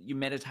you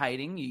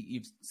meditating.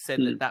 You've said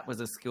that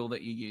was a skill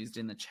that you used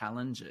in the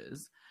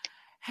challenges.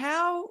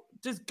 How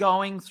does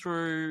going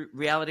through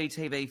reality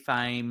TV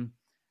fame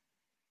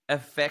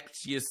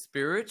affect your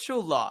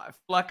spiritual life?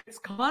 Like, it's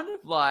kind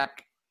of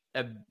like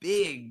a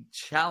big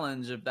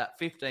challenge of that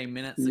 15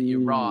 minutes that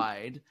you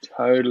ride.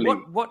 Totally.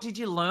 What did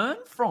you learn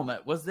from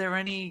it? Was there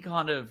any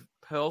kind of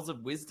pearls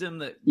of wisdom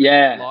that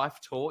life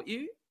taught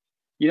you?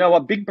 You know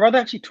what? Big Brother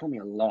actually taught me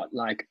a lot.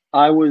 Like,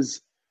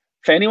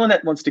 for anyone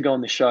that wants to go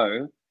on the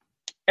show,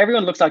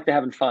 everyone looks like they're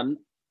having fun.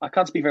 I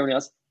can't speak for everyone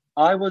else.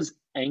 I was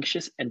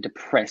anxious and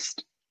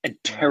depressed and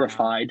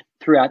terrified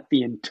throughout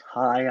the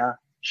entire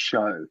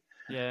show.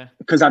 Yeah.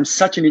 Because I'm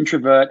such an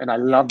introvert and I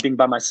love being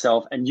by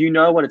myself. And you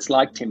know what it's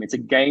like, Tim. It's a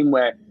game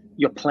where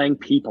you're playing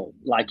people.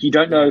 Like, you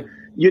don't know,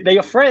 they're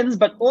your friends,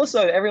 but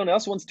also everyone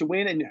else wants to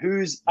win, and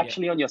who's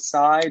actually on your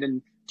side,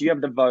 and do you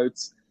have the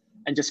votes?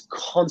 and just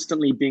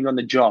constantly being on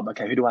the job.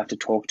 Okay, who do I have to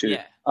talk to?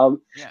 Yeah.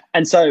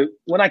 And so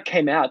when I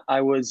came out,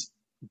 I was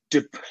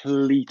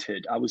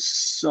depleted. I was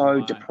so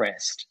Right.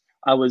 depressed.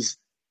 I was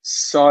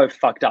so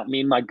fucked up. Me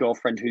and my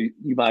girlfriend, who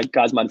you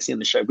guys might have seen on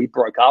the show, we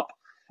broke up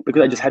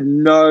because I just had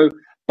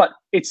but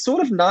it's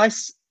sort of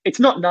nice. It's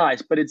not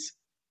nice, but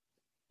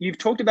you've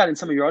talked about in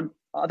some of your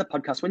other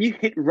podcasts, when you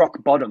hit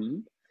rock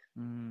bottom,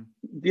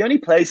 the only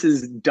place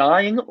is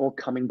dying or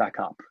coming back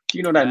up. Do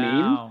you know what I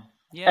mean?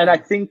 Yeah. And I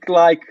think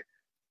like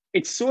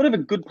it's sort of a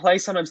good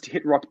place sometimes to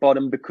hit rock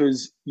bottom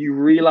because you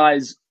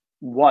realize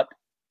what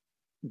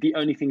the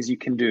only things you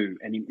can do.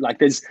 And like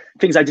there's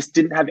things I just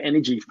didn't have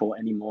energy for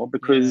anymore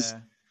because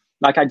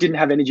like I didn't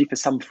have energy for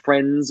some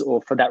friends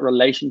or for that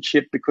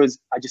relationship because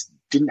I just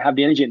didn't have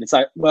the energy. And it's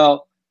like,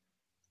 well,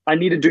 I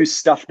need to do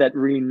stuff that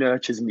really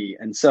nurtures me.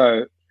 And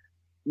so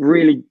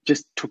really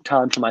just took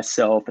time for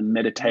myself and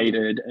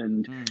meditated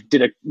and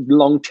did a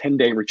long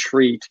 10-day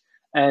retreat.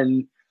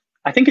 And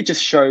I think it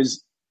just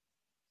shows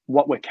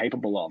what we're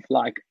capable of.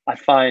 Like I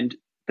find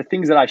the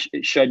things that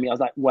it showed me, I was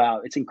like, wow,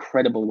 it's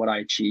incredible what I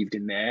achieved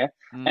in there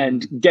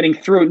and getting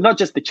through not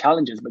just the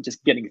challenges, but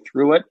just getting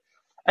through it.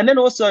 And then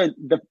also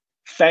the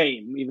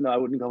fame, even though I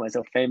wouldn't call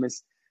myself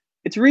famous,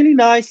 it's really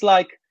nice.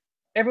 Like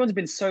everyone's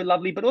been so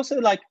lovely, but also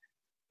like,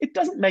 it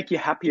doesn't make you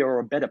happier or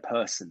a better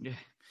person.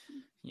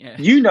 Yeah.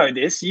 You know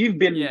this.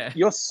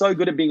 You're so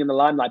good at being in the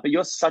limelight, but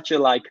you're such a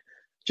like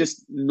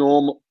just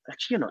normal.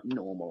 Actually, you're not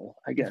normal,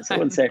 I guess. I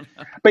wouldn't say,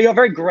 but you're a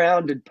very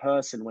grounded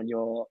person when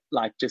you're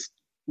like just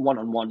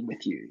one-on-one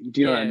with you.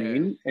 Do you know what I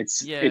mean? I guess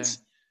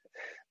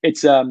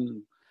it's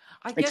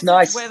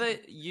nice. It's whether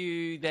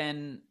you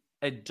then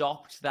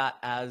adopt that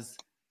as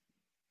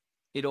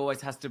it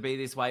always has to be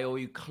this way, or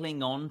you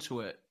cling on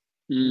to it,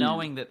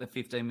 knowing that the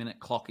 15-minute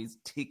clock is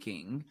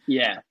ticking.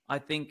 Yeah. I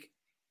think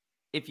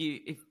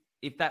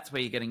if that's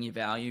where you're getting your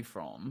value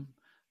from,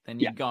 then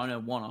you're going to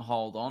want to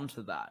hold on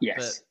to that.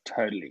 Yes, but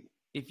totally.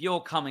 If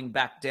you're coming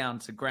back down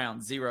to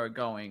ground zero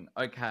going,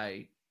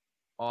 okay,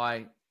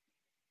 I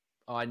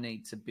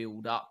need to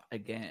build up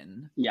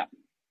again. Yeah.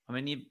 I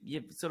mean,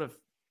 you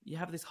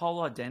have this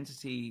whole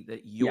identity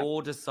that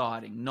you're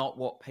deciding, not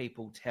what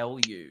people tell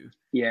you.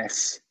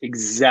 Yes,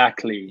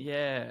 exactly.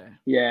 Yeah.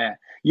 Yeah.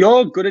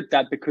 You're good at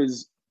that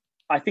because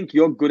I think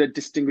you're good at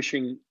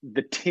distinguishing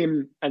the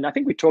Tim, and I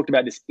think we talked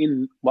about this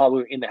while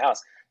we were in the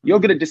house. You're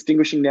good at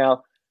distinguishing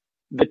now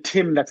the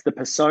Tim that's the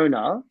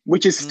persona,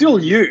 which is still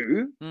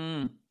you,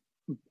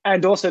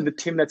 and also the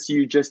Tim that's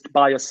you just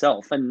by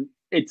yourself. And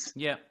it's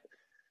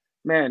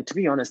man, to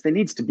be honest, there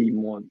needs to be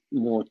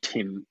more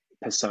Tim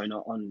persona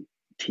on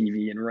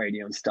TV and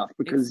radio and stuff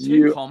because it's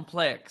too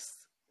complex.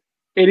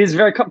 It is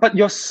very, but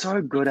you're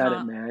so good at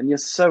it, man. You're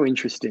so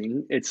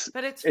interesting. It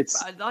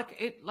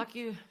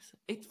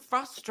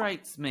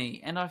frustrates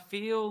me, and I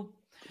feel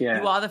you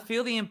either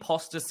feel the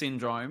imposter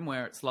syndrome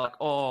where it's like,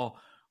 oh,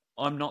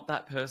 I'm not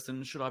that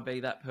person. Should I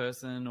be that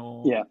person?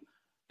 Or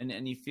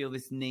and you feel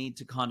this need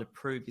to kind of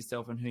prove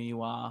yourself and who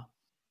you are,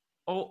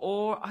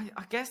 or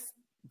I guess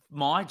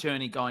my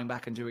journey going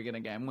back and doing it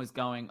again was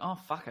going, oh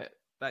fuck it,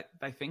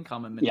 they think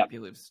I'm a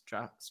manipulative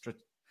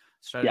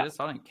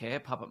strategist. I don't care,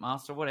 puppet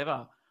master,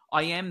 whatever.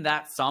 I am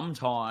that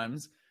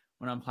sometimes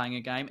when I'm playing a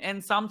game.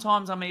 And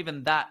sometimes I'm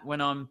even that when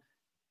I'm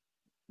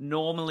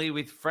normally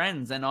with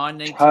friends and I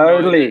need to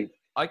know that,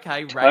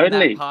 okay, rein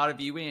that part of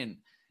you in.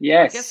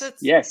 Yes. I guess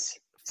it's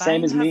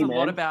same as me, man. a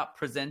lot about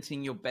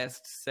presenting your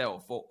best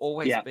self or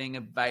always being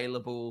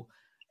available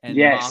and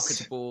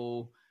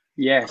marketable.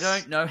 Yes. I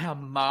don't know how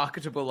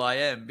marketable I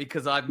am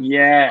because I'm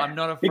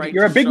not afraid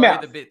You're to a big show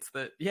mouth. the bits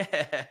that,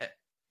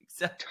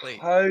 exactly.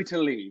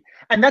 Totally.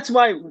 And that's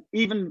why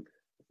we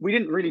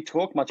didn't really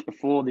talk much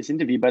before this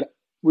interview, but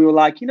we were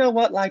like, you know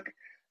what? Like,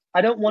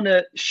 I don't want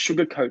to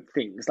sugarcoat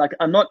things. Like,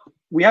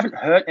 we haven't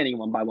hurt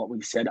anyone by what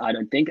we've said, I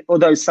don't think,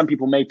 although some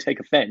people may take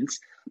offense,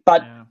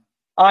 but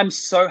I'm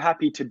so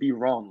happy to be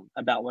wrong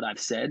about what I've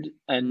said.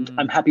 And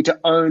I'm happy to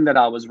own that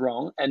I was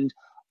wrong. And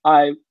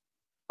I've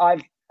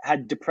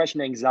had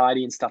depression,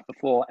 anxiety and stuff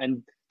before.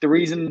 And the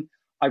reason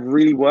I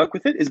really work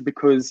with it is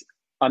because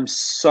I'm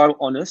so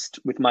honest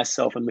with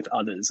myself and with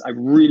others. I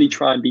really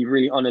try and be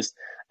really honest.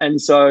 And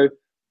so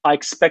I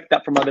expect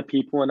that from other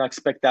people, and I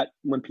expect that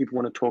when people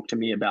want to talk to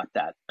me about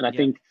that. And I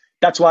think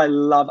that's why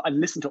I've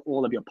listened to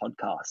all of your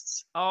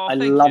podcasts. Oh, I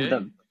love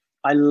them.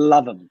 I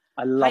love them.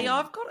 Hey,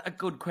 I've got a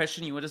good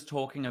question you were just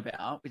talking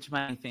about, which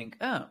made me think,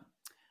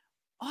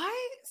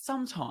 I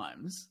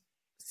sometimes,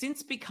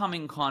 since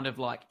becoming kind of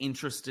like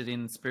interested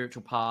in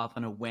spiritual path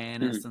and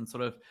awareness and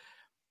sort of,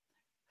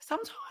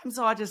 sometimes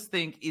I just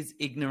think, is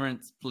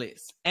ignorance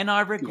bliss? And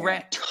I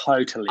regret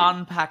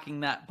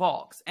unpacking that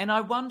box. And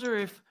I wonder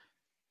if,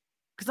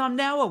 because I'm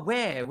now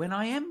aware when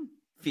I am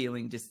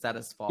feeling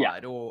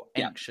dissatisfied or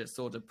anxious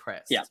or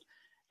depressed. Yeah.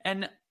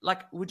 And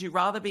like, would you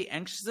rather be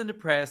anxious and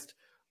depressed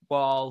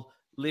while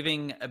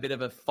living a bit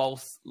of a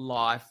false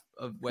life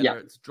of whether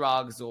it's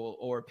drugs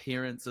or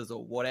appearances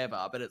or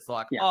whatever, but it's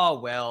like, oh,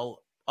 well,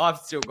 I've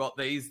still got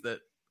these that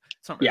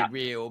it's not really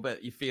real,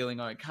 but you're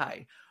feeling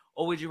okay.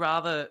 Or would you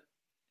rather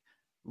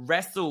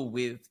wrestle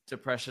with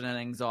depression and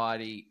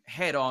anxiety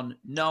head on,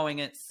 knowing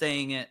it,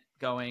 seeing it,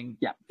 going,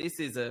 this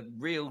is a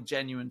real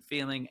genuine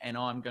feeling and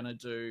I'm going to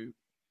do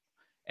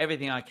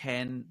everything I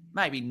can,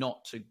 maybe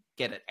not to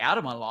get it out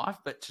of my life,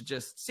 but to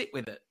just sit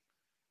with it.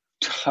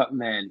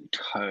 Man,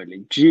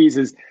 totally.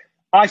 Jesus.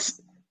 I'm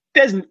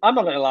not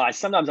going to lie.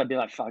 Sometimes I'd be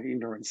like, fuck,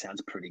 ignorance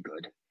sounds pretty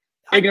good.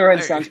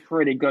 Ignorance sounds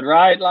pretty good,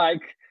 right?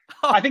 Like,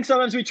 I think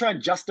sometimes we try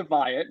and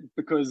justify it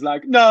because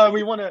like, no,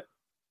 we want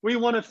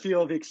to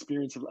feel the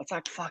experience of, it's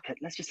like, fuck it.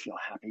 Let's just feel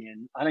happy.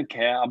 And I don't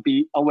care.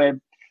 I'll wear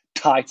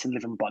tights and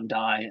live in Bondi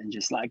and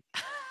just like,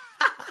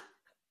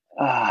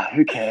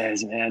 who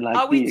cares, man? Like,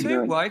 are we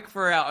too woke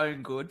for our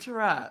own good,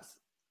 Taras?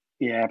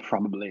 Yeah,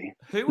 probably.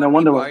 Who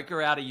would be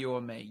woker out of you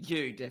or me?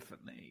 You,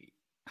 definitely.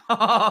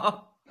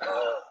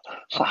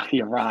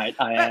 You're right.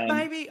 I am.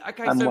 Maybe,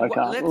 okay, I'm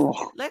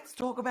so let's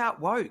talk about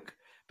woke,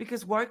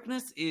 because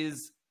wokeness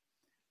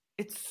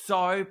it's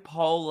so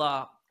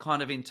polar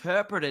kind of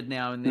interpreted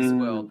now in this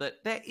world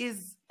that there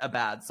is a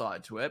bad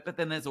side to it, but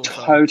then there's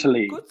also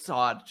a good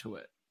side to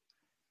it.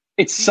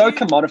 It's so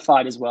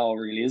commodified as well,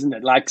 really, isn't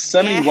it? Like,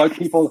 so many woke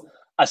people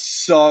are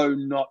so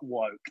not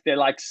woke. They're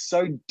like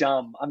so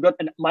dumb. I've got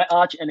my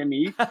arch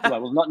enemy, who I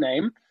will not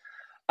name,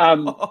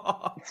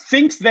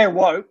 thinks they're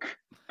woke,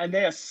 and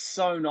they are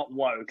so not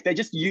woke. They're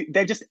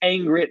just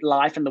angry at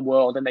life and the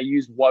world, and they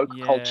use woke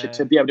culture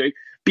to be able to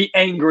be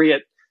angry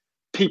at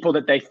people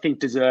that they think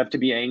deserve to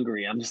be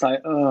angry. I'm just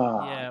like,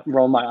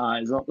 roll my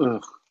eyes.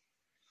 Ugh.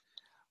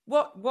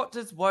 What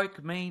does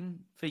woke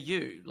mean for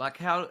you? Like,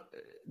 how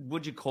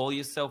would you call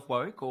yourself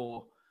woke,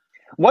 or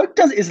woke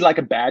is like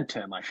a bad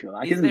term, I feel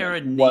like. Is there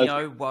a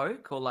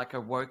neo-woke or like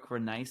a woke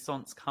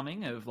renaissance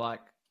coming of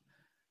like?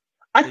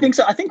 I think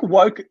so. I think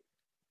woke,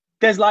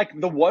 there's like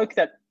the woke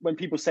that when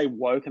people say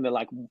woke and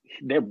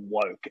they're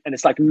woke and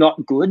it's like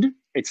not good.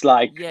 It's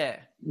like,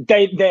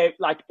 they're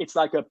like, it's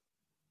like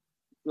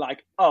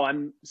oh,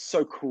 I'm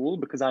so cool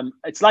because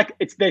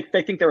they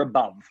think they're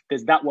above.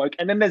 There's that woke.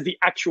 And then there's the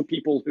actual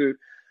people who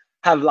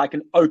have like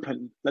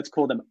let's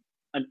call them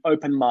an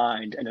open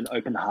mind and an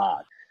open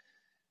heart.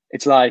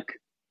 It's like,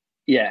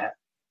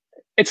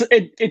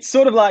 it's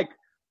sort of like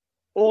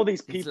all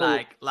these people.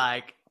 It's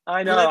like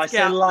I know. I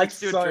say like let's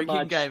do a so drinking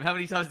much. game. How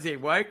many times do you say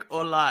woke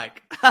or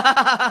like?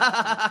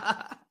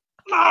 I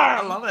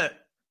love it.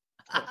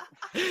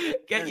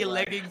 Get your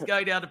leggings,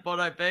 go down to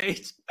Bono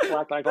Beach.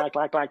 Like. I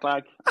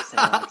say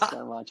like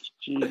so much.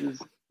 Jesus.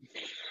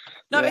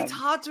 No, it's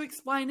hard to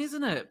explain,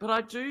 isn't it? But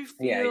I do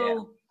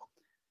feel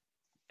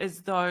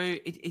as though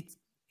it's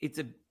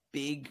a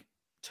big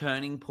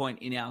turning point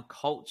in our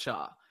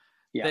culture.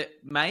 That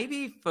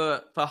maybe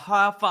for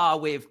how far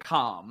we've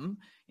come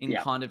in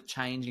kind of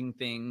changing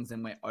things,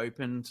 and we're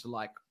open to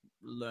like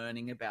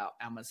learning about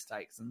our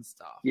mistakes and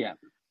stuff. Yeah.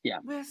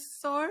 We're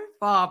so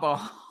far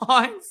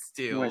behind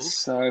still. We're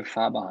so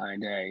far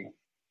behind, eh?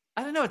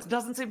 I don't know. It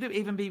doesn't seem to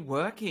even be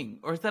working.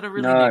 Or is that a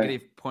really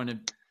negative point of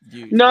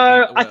view?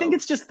 No, I think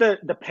it's just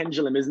the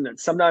pendulum, isn't it?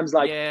 Sometimes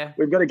like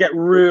we've got to get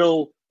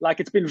real, like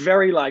it's been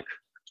very like,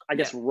 I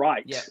guess,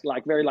 right.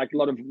 Like very like a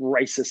lot of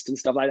racist and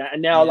stuff like that.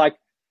 And now like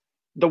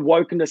the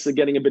wokeness are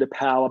getting a bit of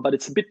power, but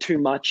it's a bit too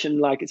much. And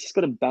like, it's just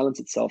got to balance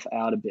itself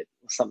out a bit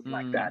or something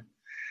like that.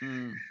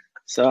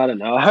 So I don't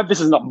know. I hope this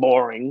is not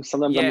boring.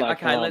 Sometimes I'm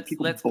like, okay,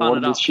 let's fun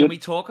it up. Can we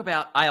talk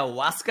about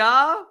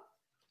ayahuasca?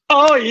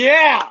 Oh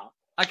yeah.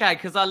 Okay,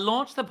 because I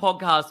launched the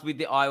podcast with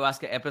the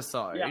ayahuasca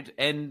episode,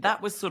 and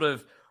that was sort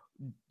of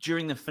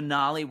during the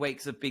finale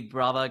weeks of Big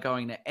Brother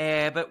going to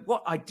air. But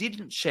what I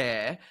didn't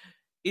share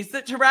is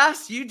that,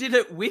 Taras, you did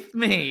it with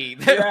me.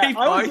 That we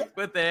both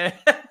were there.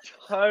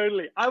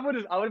 Totally. I would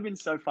have been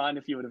so fine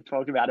if you would have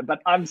talked about it,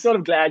 but I'm sort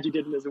of glad you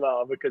didn't as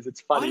well, because it's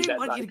funny. I didn't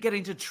want you to get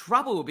into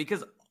trouble,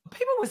 because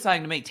people were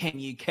saying to me, Tim,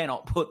 you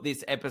cannot put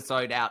this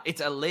episode out.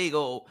 It's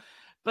illegal.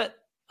 But,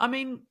 I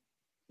mean,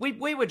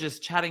 we were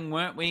just chatting,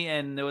 weren't we?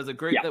 And there was a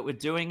group that were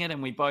doing it,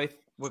 and we both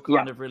were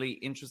kind of really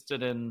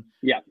interested in.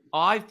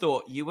 I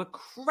thought you were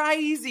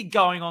crazy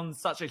going on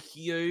such a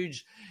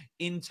huge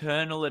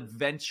internal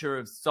adventure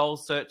of soul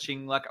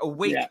searching like a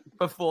week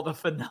before the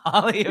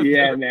finale of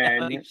the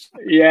man.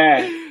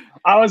 Yeah.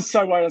 I was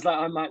so worried. I was like,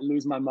 I might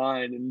lose my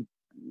mind, and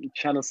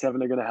Channel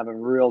 7 are going to have a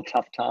real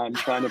tough time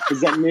trying to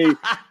present me.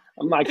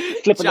 I'm like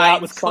flipping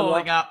out with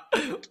calling up.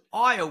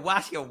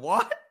 Ayahuasca,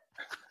 what?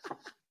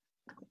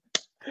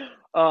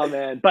 Oh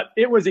man, but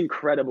it was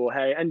incredible,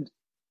 hey. And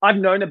I've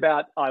known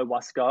about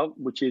ayahuasca,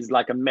 which is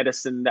like a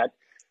medicine that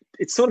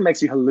it sort of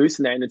makes you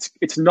hallucinate. And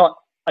it's not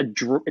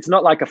it's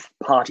not like a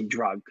party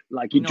drug.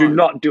 Like you do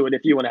not do it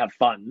if you want to have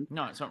fun.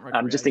 No, it's not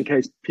recreational. Just in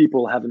case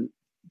people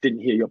didn't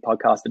hear your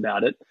podcast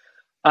about it.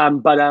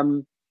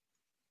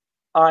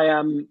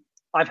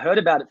 I've heard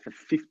about it for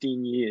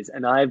 15 years,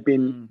 and I've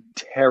been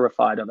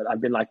terrified of it.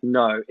 I've been like,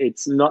 no,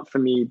 it's not for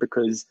me,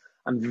 because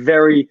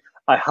I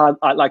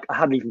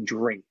hardly even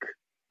drink.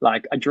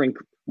 Like I drink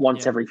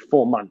once every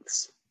 4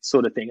 months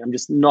sort of thing. I'm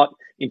just not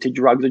into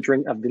drugs or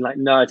drink. I've been like,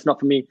 no, it's not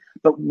for me.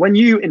 But when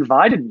you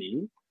invited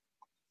me,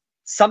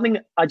 something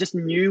I just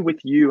knew with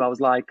you, I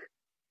was like,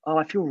 oh,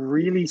 I feel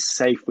really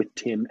safe with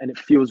Tim and it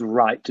feels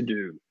right to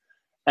do.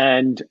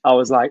 And I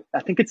was like, I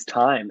think it's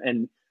time.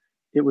 And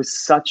it was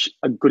such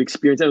a good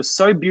experience. It was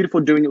so beautiful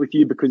doing it with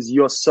you because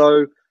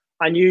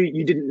I knew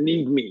you didn't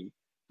need me.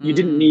 You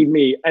didn't need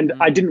me. And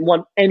I didn't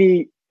want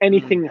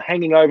anything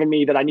hanging over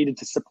me that I needed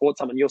to support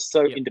someone. You're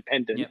so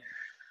independent. Yep.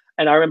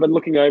 And I remember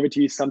looking over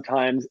to you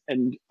sometimes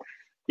and,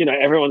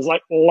 everyone's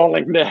like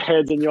lolling their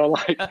heads and you're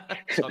like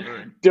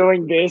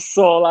doing this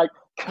or like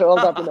curled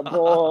up in a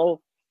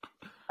ball.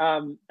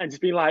 And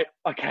just being like,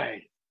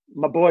 okay,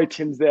 my boy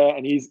Tim's there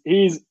and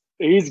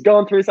he's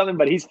going through something,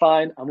 but he's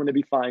fine. I'm going to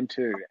be fine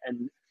too.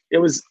 And it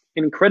was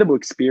an incredible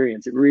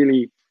experience. It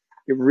really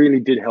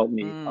did help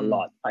me a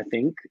lot. I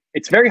think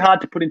it's very hard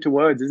to put into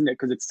words, isn't it?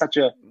 Because it's such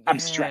a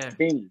abstract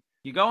thing.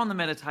 You go on the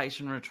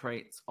meditation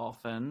retreats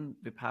often,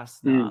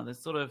 Vipassana. There's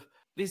sort of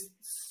this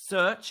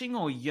searching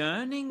or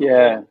yearning.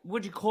 Yeah. Or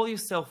would you call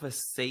yourself a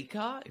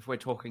seeker if we're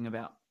talking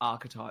about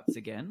archetypes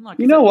again? Like,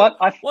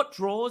 what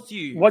draws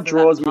you? What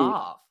draws me?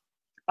 Path?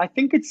 I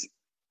think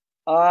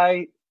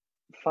I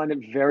find it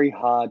very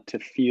hard to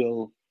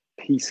feel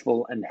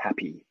peaceful and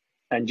happy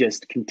and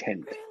just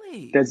content.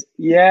 Really?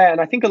 And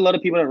I think a lot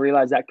of people don't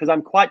realize that because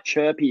I'm quite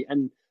chirpy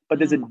but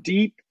there's a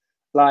deep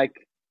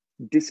like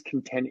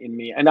discontent in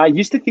me. And I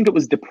used to think it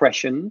was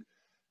depression.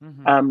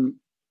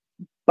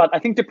 But I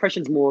think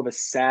depression's more of a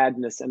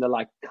sadness and a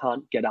like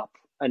can't get up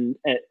and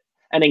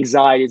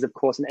anxiety is of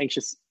course an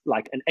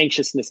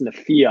anxiousness and a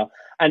fear.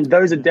 And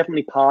those are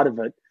definitely part of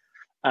it.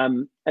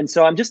 And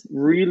so I'm just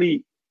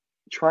really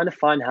trying to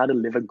find how to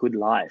live a good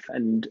life.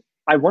 And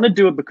I want to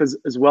do it because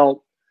as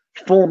well,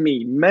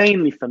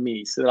 mainly for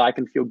me, so that I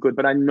can feel good.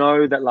 But I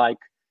know that like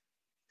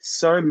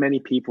so many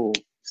people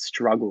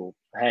struggle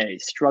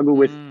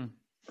with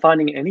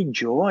finding any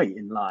joy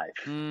in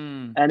life.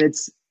 And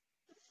it's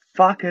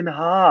fucking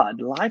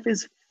hard. Life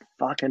is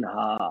fucking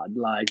hard.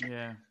 Like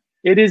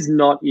it is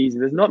not easy.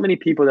 There's not many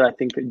people that I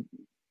think are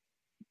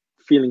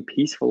feeling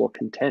peaceful or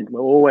content.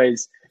 We're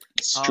always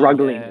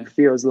struggling, it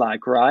feels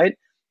like, right?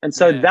 And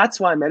so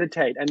that's why I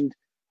meditate. And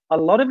a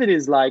lot of it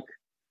is like,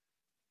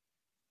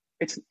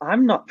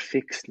 I'm not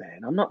fixed,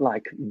 man. I'm not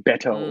like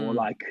better or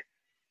like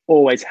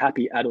always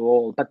happy at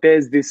all. But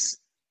there's this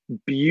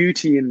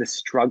beauty in the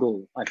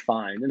struggle, I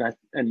find.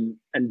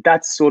 And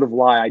that's sort of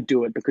why I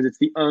do it, because it's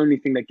the only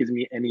thing that gives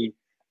me any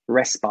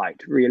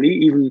respite, really.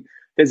 Even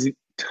there's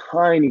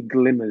tiny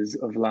glimmers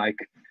of like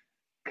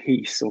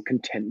peace or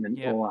contentment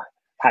or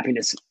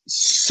happiness,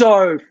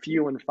 so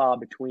few and far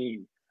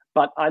between.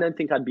 But I don't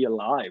think I'd be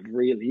alive,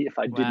 really, if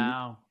I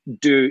didn't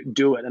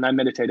do it. And I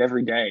meditate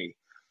every day.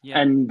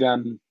 And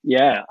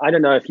I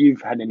don't know if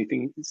you've had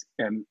anything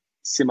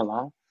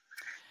similar,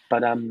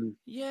 but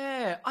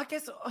I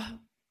guess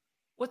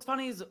what's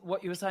funny is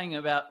what you were saying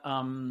about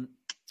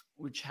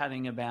we're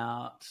chatting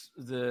about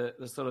the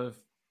sort of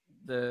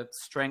the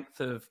strength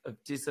of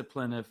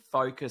discipline, of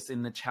focus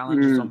in the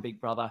challenges on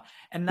Big Brother,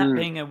 and that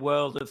being a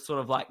world of sort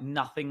of like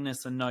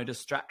nothingness and no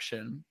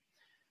distraction,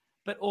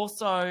 but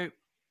also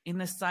in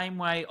the same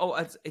way,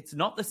 it's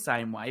not the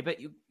same way, but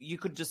you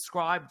could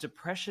describe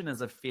depression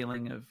as a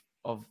feeling of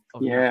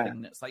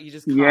nothingness. Like you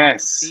just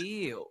can't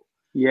feel.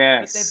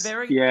 But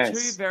they're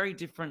two very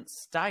different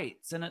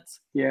states. And it's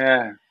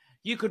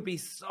you could be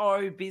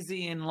so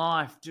busy in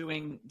life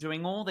doing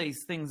all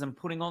these things and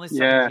putting all this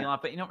stuff into your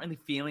life, but you're not really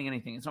feeling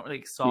anything. It's not really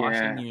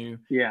exciting you.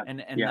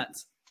 And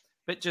that's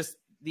but just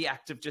the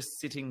act of just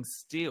sitting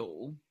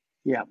still.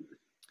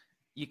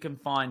 You can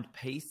find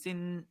peace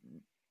in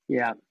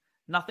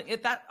nothing. Is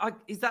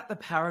that the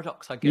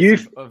paradox, I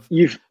guess?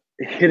 You've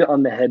hit it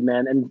on the head,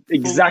 man, and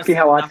exactly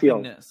how I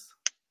feel.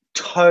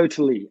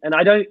 Totally. And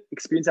I don't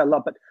experience that a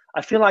lot, but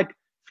I feels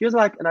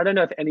like, and I don't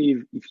know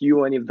if you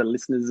or any of the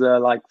listeners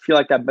feel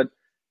like that, but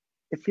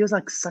it feels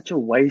like such a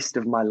waste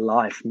of my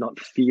life not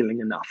feeling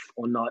enough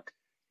or not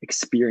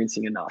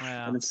experiencing enough.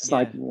 And it's just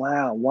like,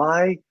 wow,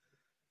 why?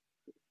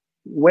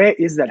 Where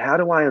is that? How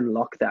do I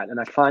unlock that? And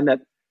I find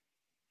that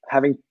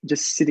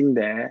just sitting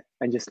there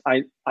and just,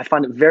 I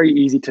find it very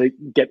easy to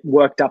get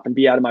worked up and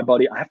be out of my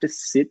body. I have to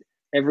sit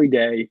every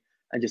day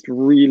and just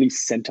really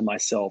center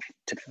myself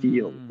to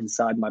feel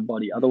inside my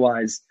body.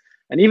 Otherwise,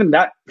 and even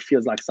that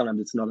feels like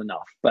sometimes it's not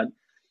enough. But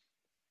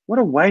what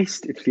a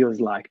waste it feels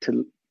like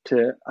to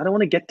I don't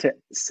want to get to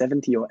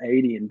 70 or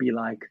 80 and be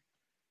like,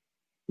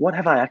 what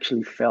have I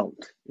actually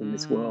felt in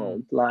this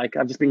world? Like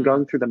I've just been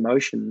going through the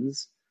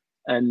motions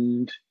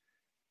and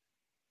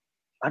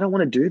I don't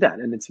want to do that.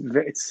 And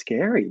it's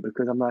scary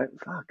because I'm like,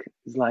 fuck,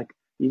 is like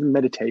even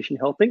meditation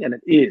helping? And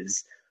it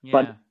is,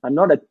 but I'm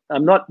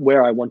not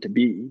where I want to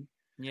be.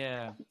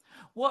 Yeah.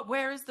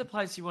 Where is the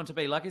place you want to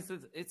be? Like,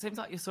 it seems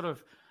like you're sort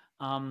of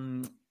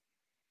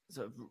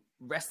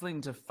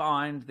wrestling to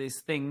find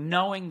this thing,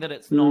 knowing that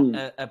it's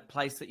not a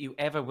place that you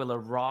ever will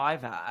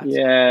arrive at.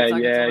 It's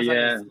like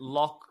this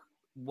lock.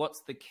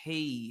 What's the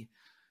key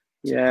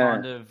to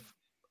kind of,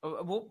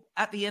 well,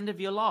 at the end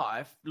of your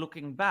life,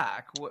 looking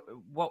back,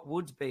 what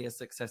would be a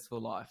successful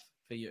life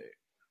for you?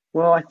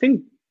 Well, I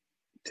think,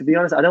 to be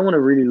honest, I don't want to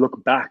really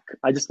look back.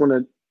 I just want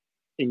to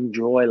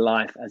enjoy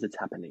life as it's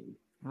happening.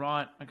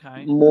 Right.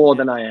 Okay. more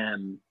than I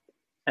am.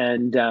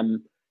 And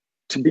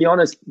to be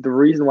honest, the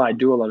reason why I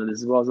do a lot of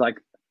this as well is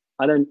like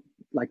I don't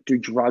like do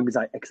drugs.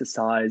 I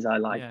exercise.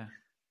 Yeah.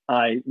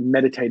 I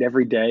meditate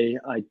every day.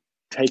 I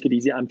take it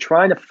easy. I'm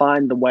trying to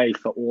find the way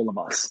for all of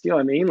us. Do you know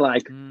what I mean?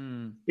 Like,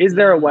 is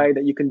there a way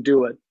that you can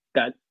do it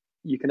that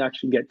you can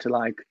actually get to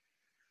like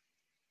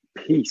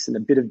peace and a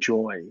bit of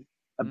joy,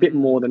 a bit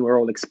more than we're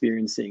all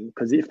experiencing?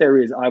 Because if there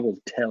is, I will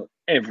tell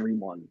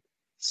everyone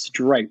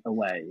straight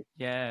away.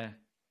 Yeah.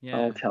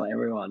 I'll tell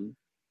everyone.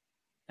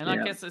 And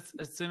I guess it's,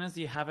 as soon as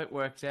you have it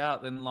worked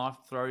out, then life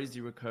throws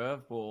you a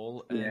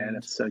curveball. Yeah,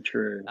 that's so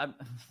true.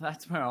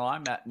 That's where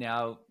I'm at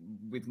now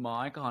with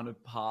my kind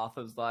of path.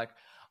 Of like,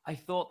 I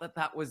thought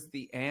that was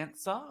the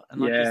answer. And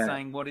like you're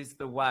saying, what is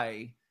the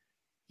way?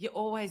 You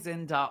always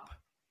end up,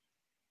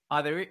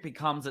 either it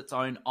becomes its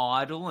own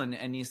idol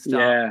and you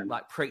start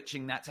like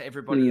preaching that to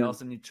everybody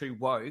else and you're too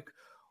woke,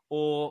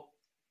 or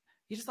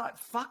you're just like,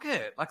 fuck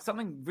it. Like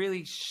something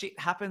really shit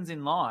happens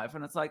in life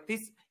and it's like,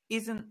 this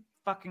isn't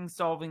fucking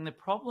solving the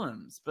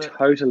problems, but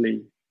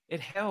totally it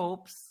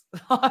helps.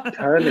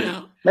 Totally.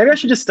 Maybe I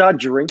should just start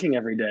drinking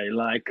every day.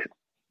 Like,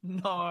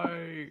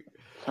 no.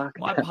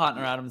 My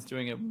partner Adam's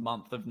doing a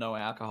month of no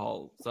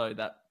alcohol, so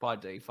that by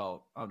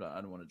default, I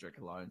don't want to drink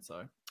alone.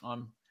 So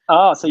I'm.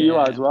 Oh, so you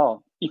are as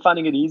well. You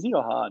finding it easy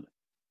or hard?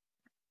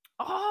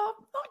 Oh,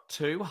 not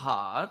too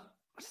hard.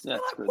 I just feel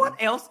like, good.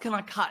 what else can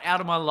I cut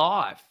out of my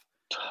life?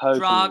 Totally,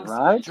 drugs,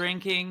 right?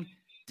 drinking,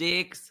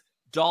 dicks,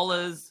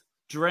 dollars,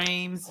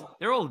 dreams.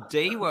 They're all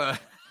D words.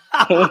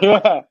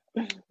 Yeah.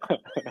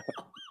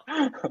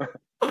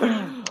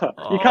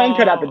 You can't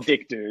cut out the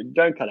dick, dude.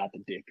 Don't cut out the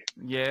dick.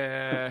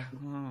 Yeah.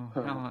 Oh,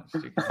 how much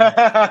dick?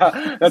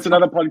 That's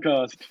another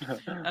podcast.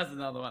 That's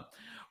another one.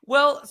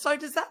 Well, so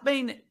does that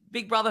mean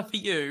Big Brother for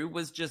you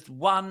was just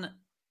one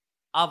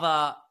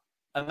other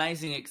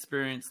amazing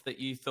experience that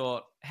you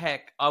thought,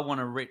 heck, I want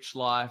a rich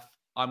life.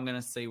 I'm going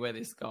to see where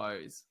this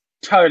goes.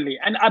 Totally.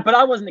 But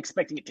I wasn't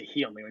expecting it to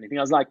heal me or anything.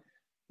 I was like,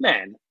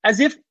 man, as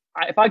if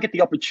I get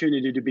the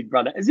opportunity to do Big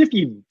Brother, as if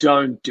you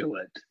don't do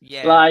it.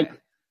 Yeah.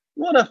 Like,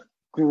 what a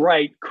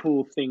great,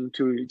 cool thing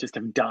to just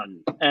have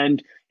done.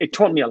 And it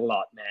taught me a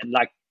lot, man.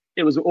 Like,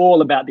 it was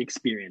all about the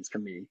experience for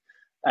me.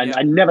 And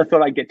I never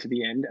thought I'd get to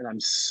the end. And I'm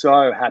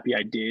so happy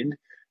I did.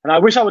 And I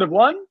wish I would have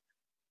won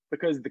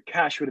because the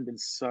cash would have been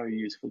so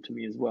useful to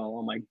me as well.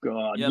 Oh, my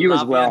God. You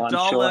as well,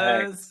 I'm sure.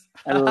 Hey,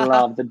 I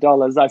love the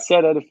dollars. I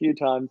said it a few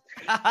times.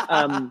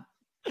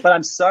 But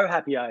I'm so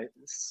happy I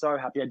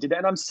did that.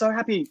 And I'm so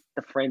happy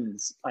the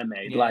friends I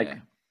made. Yeah.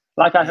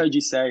 Like I heard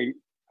you say,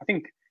 I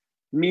think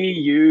me,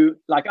 you,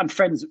 like I'm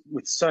friends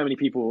with so many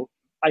people.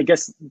 I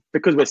guess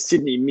because we're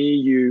Sydney, me,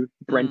 you,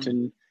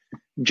 Brenton,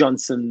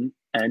 Johnson,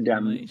 and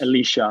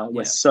Alicia,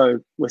 we're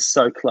so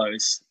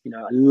close. You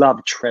know, I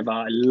love Trevor.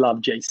 I love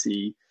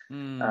JC.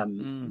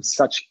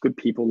 Such good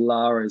people.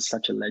 Lara is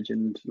such a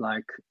legend.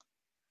 Like,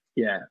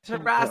 yeah. So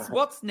Ras,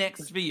 what's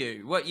next for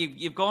you? What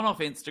you've gone off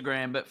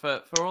Instagram, but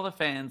for all the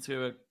fans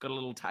who have got a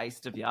little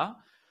taste of you,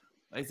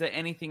 is there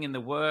anything in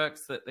the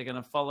works that they're going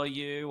to follow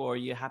you, or are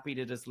you happy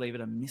to just leave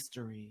it a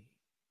mystery?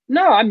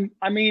 No, I've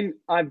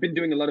been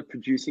doing a lot of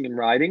producing and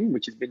writing,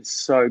 which has been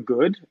so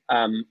good.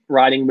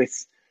 Writing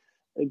with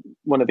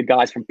one of the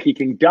guys from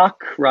Peking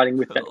Duck, writing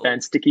with that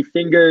band Sticky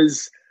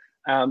Fingers,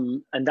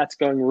 and that's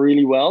going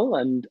really well.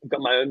 And I've got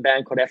my own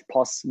band called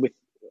FPOS with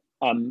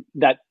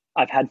that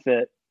I've had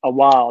for a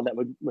while that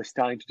we're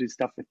starting to do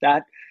stuff with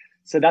that.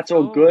 So that's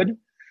all good.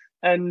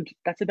 And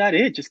that's about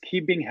it. Just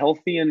keep being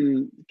healthy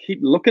and keep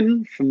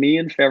looking for me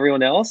and for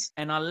everyone else.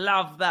 And I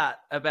love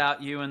that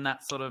about you and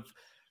that sort of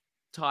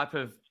type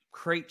of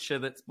creature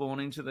that's born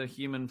into the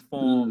human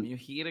form. You're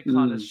here to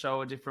kind of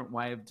show a different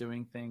way of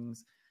doing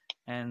things.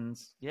 And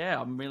yeah,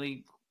 I'm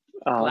really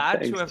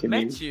glad to have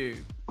met you.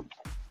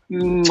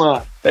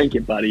 Thank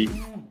you, buddy.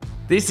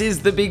 This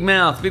is The Big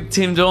Mouth with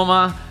Tim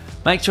Dormer.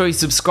 Make sure you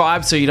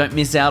subscribe so you don't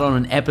miss out on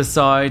an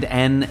episode,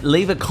 and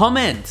leave a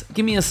comment.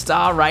 Give me a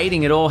star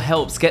rating. It all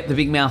helps get The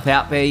Big Mouth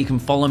out there. You can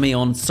follow me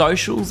on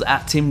socials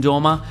at Tim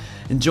Dormer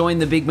and join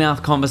the Big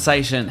Mouth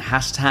conversation. #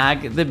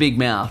 The Big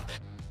Mouth.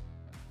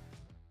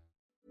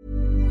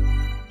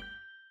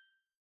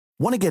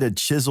 Want to get a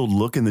chiseled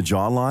look in the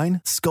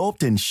jawline?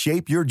 Sculpt and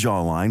shape your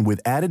jawline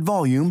with added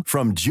volume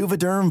from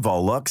Juvederm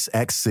Volux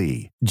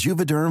XC.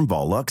 Juvederm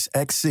Volux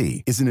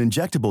XC is an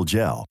injectable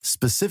gel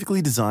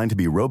specifically designed to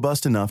be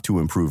robust enough to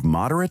improve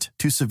moderate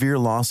to severe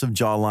loss of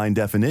jawline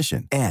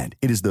definition. And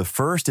it is the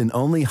first and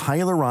only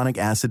hyaluronic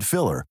acid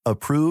filler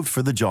approved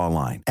for the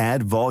jawline.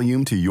 Add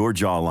volume to your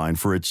jawline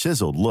for a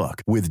chiseled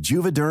look with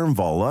Juvederm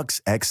Volux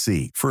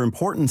XC. For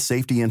important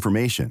safety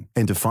information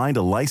and to find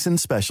a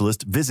licensed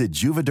specialist, visit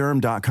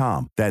juvederm.com.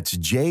 That's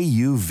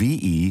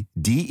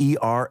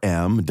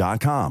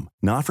JUVEDERM.com.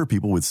 Not for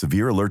people with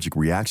severe allergic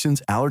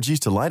reactions, allergies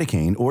to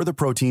lidocaine, or the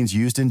proteins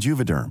used in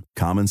Juvederm.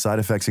 Common side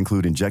effects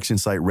include injection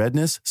site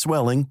redness,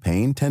 swelling,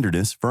 pain,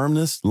 tenderness,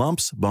 firmness,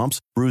 lumps, bumps,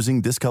 bruising,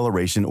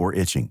 discoloration, or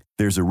itching.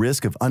 There's a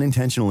risk of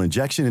unintentional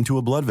injection into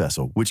a blood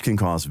vessel, which can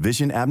cause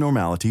vision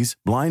abnormalities,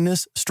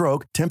 blindness,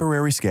 stroke,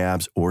 temporary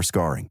scabs, or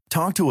scarring.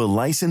 Talk to a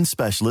licensed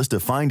specialist to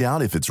find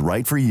out if it's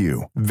right for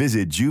you.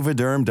 Visit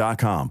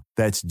Juvederm.com.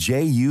 That's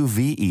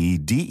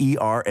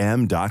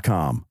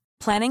JUVEDERM.com.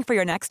 Planning for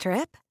your next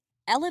trip?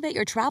 Elevate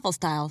your travel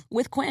style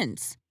with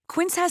Quince.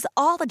 Quince has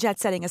all the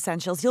jet-setting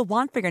essentials you'll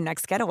want for your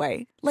next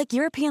getaway, like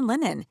European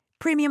linen,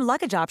 premium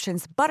luggage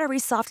options, buttery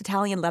soft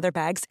Italian leather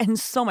bags, and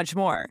so much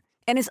more.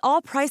 And is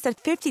all priced at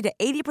 50 to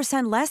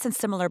 80% less than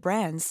similar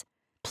brands.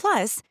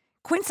 Plus,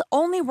 Quince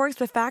only works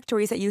with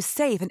factories that use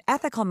safe and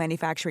ethical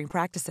manufacturing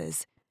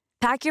practices.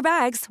 Pack your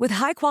bags with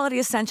high-quality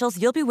essentials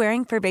you'll be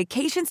wearing for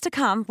vacations to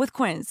come with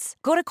Quince.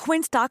 Go to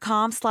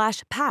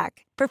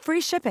quince.com/pack for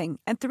free shipping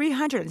and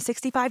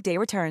 365-day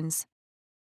returns.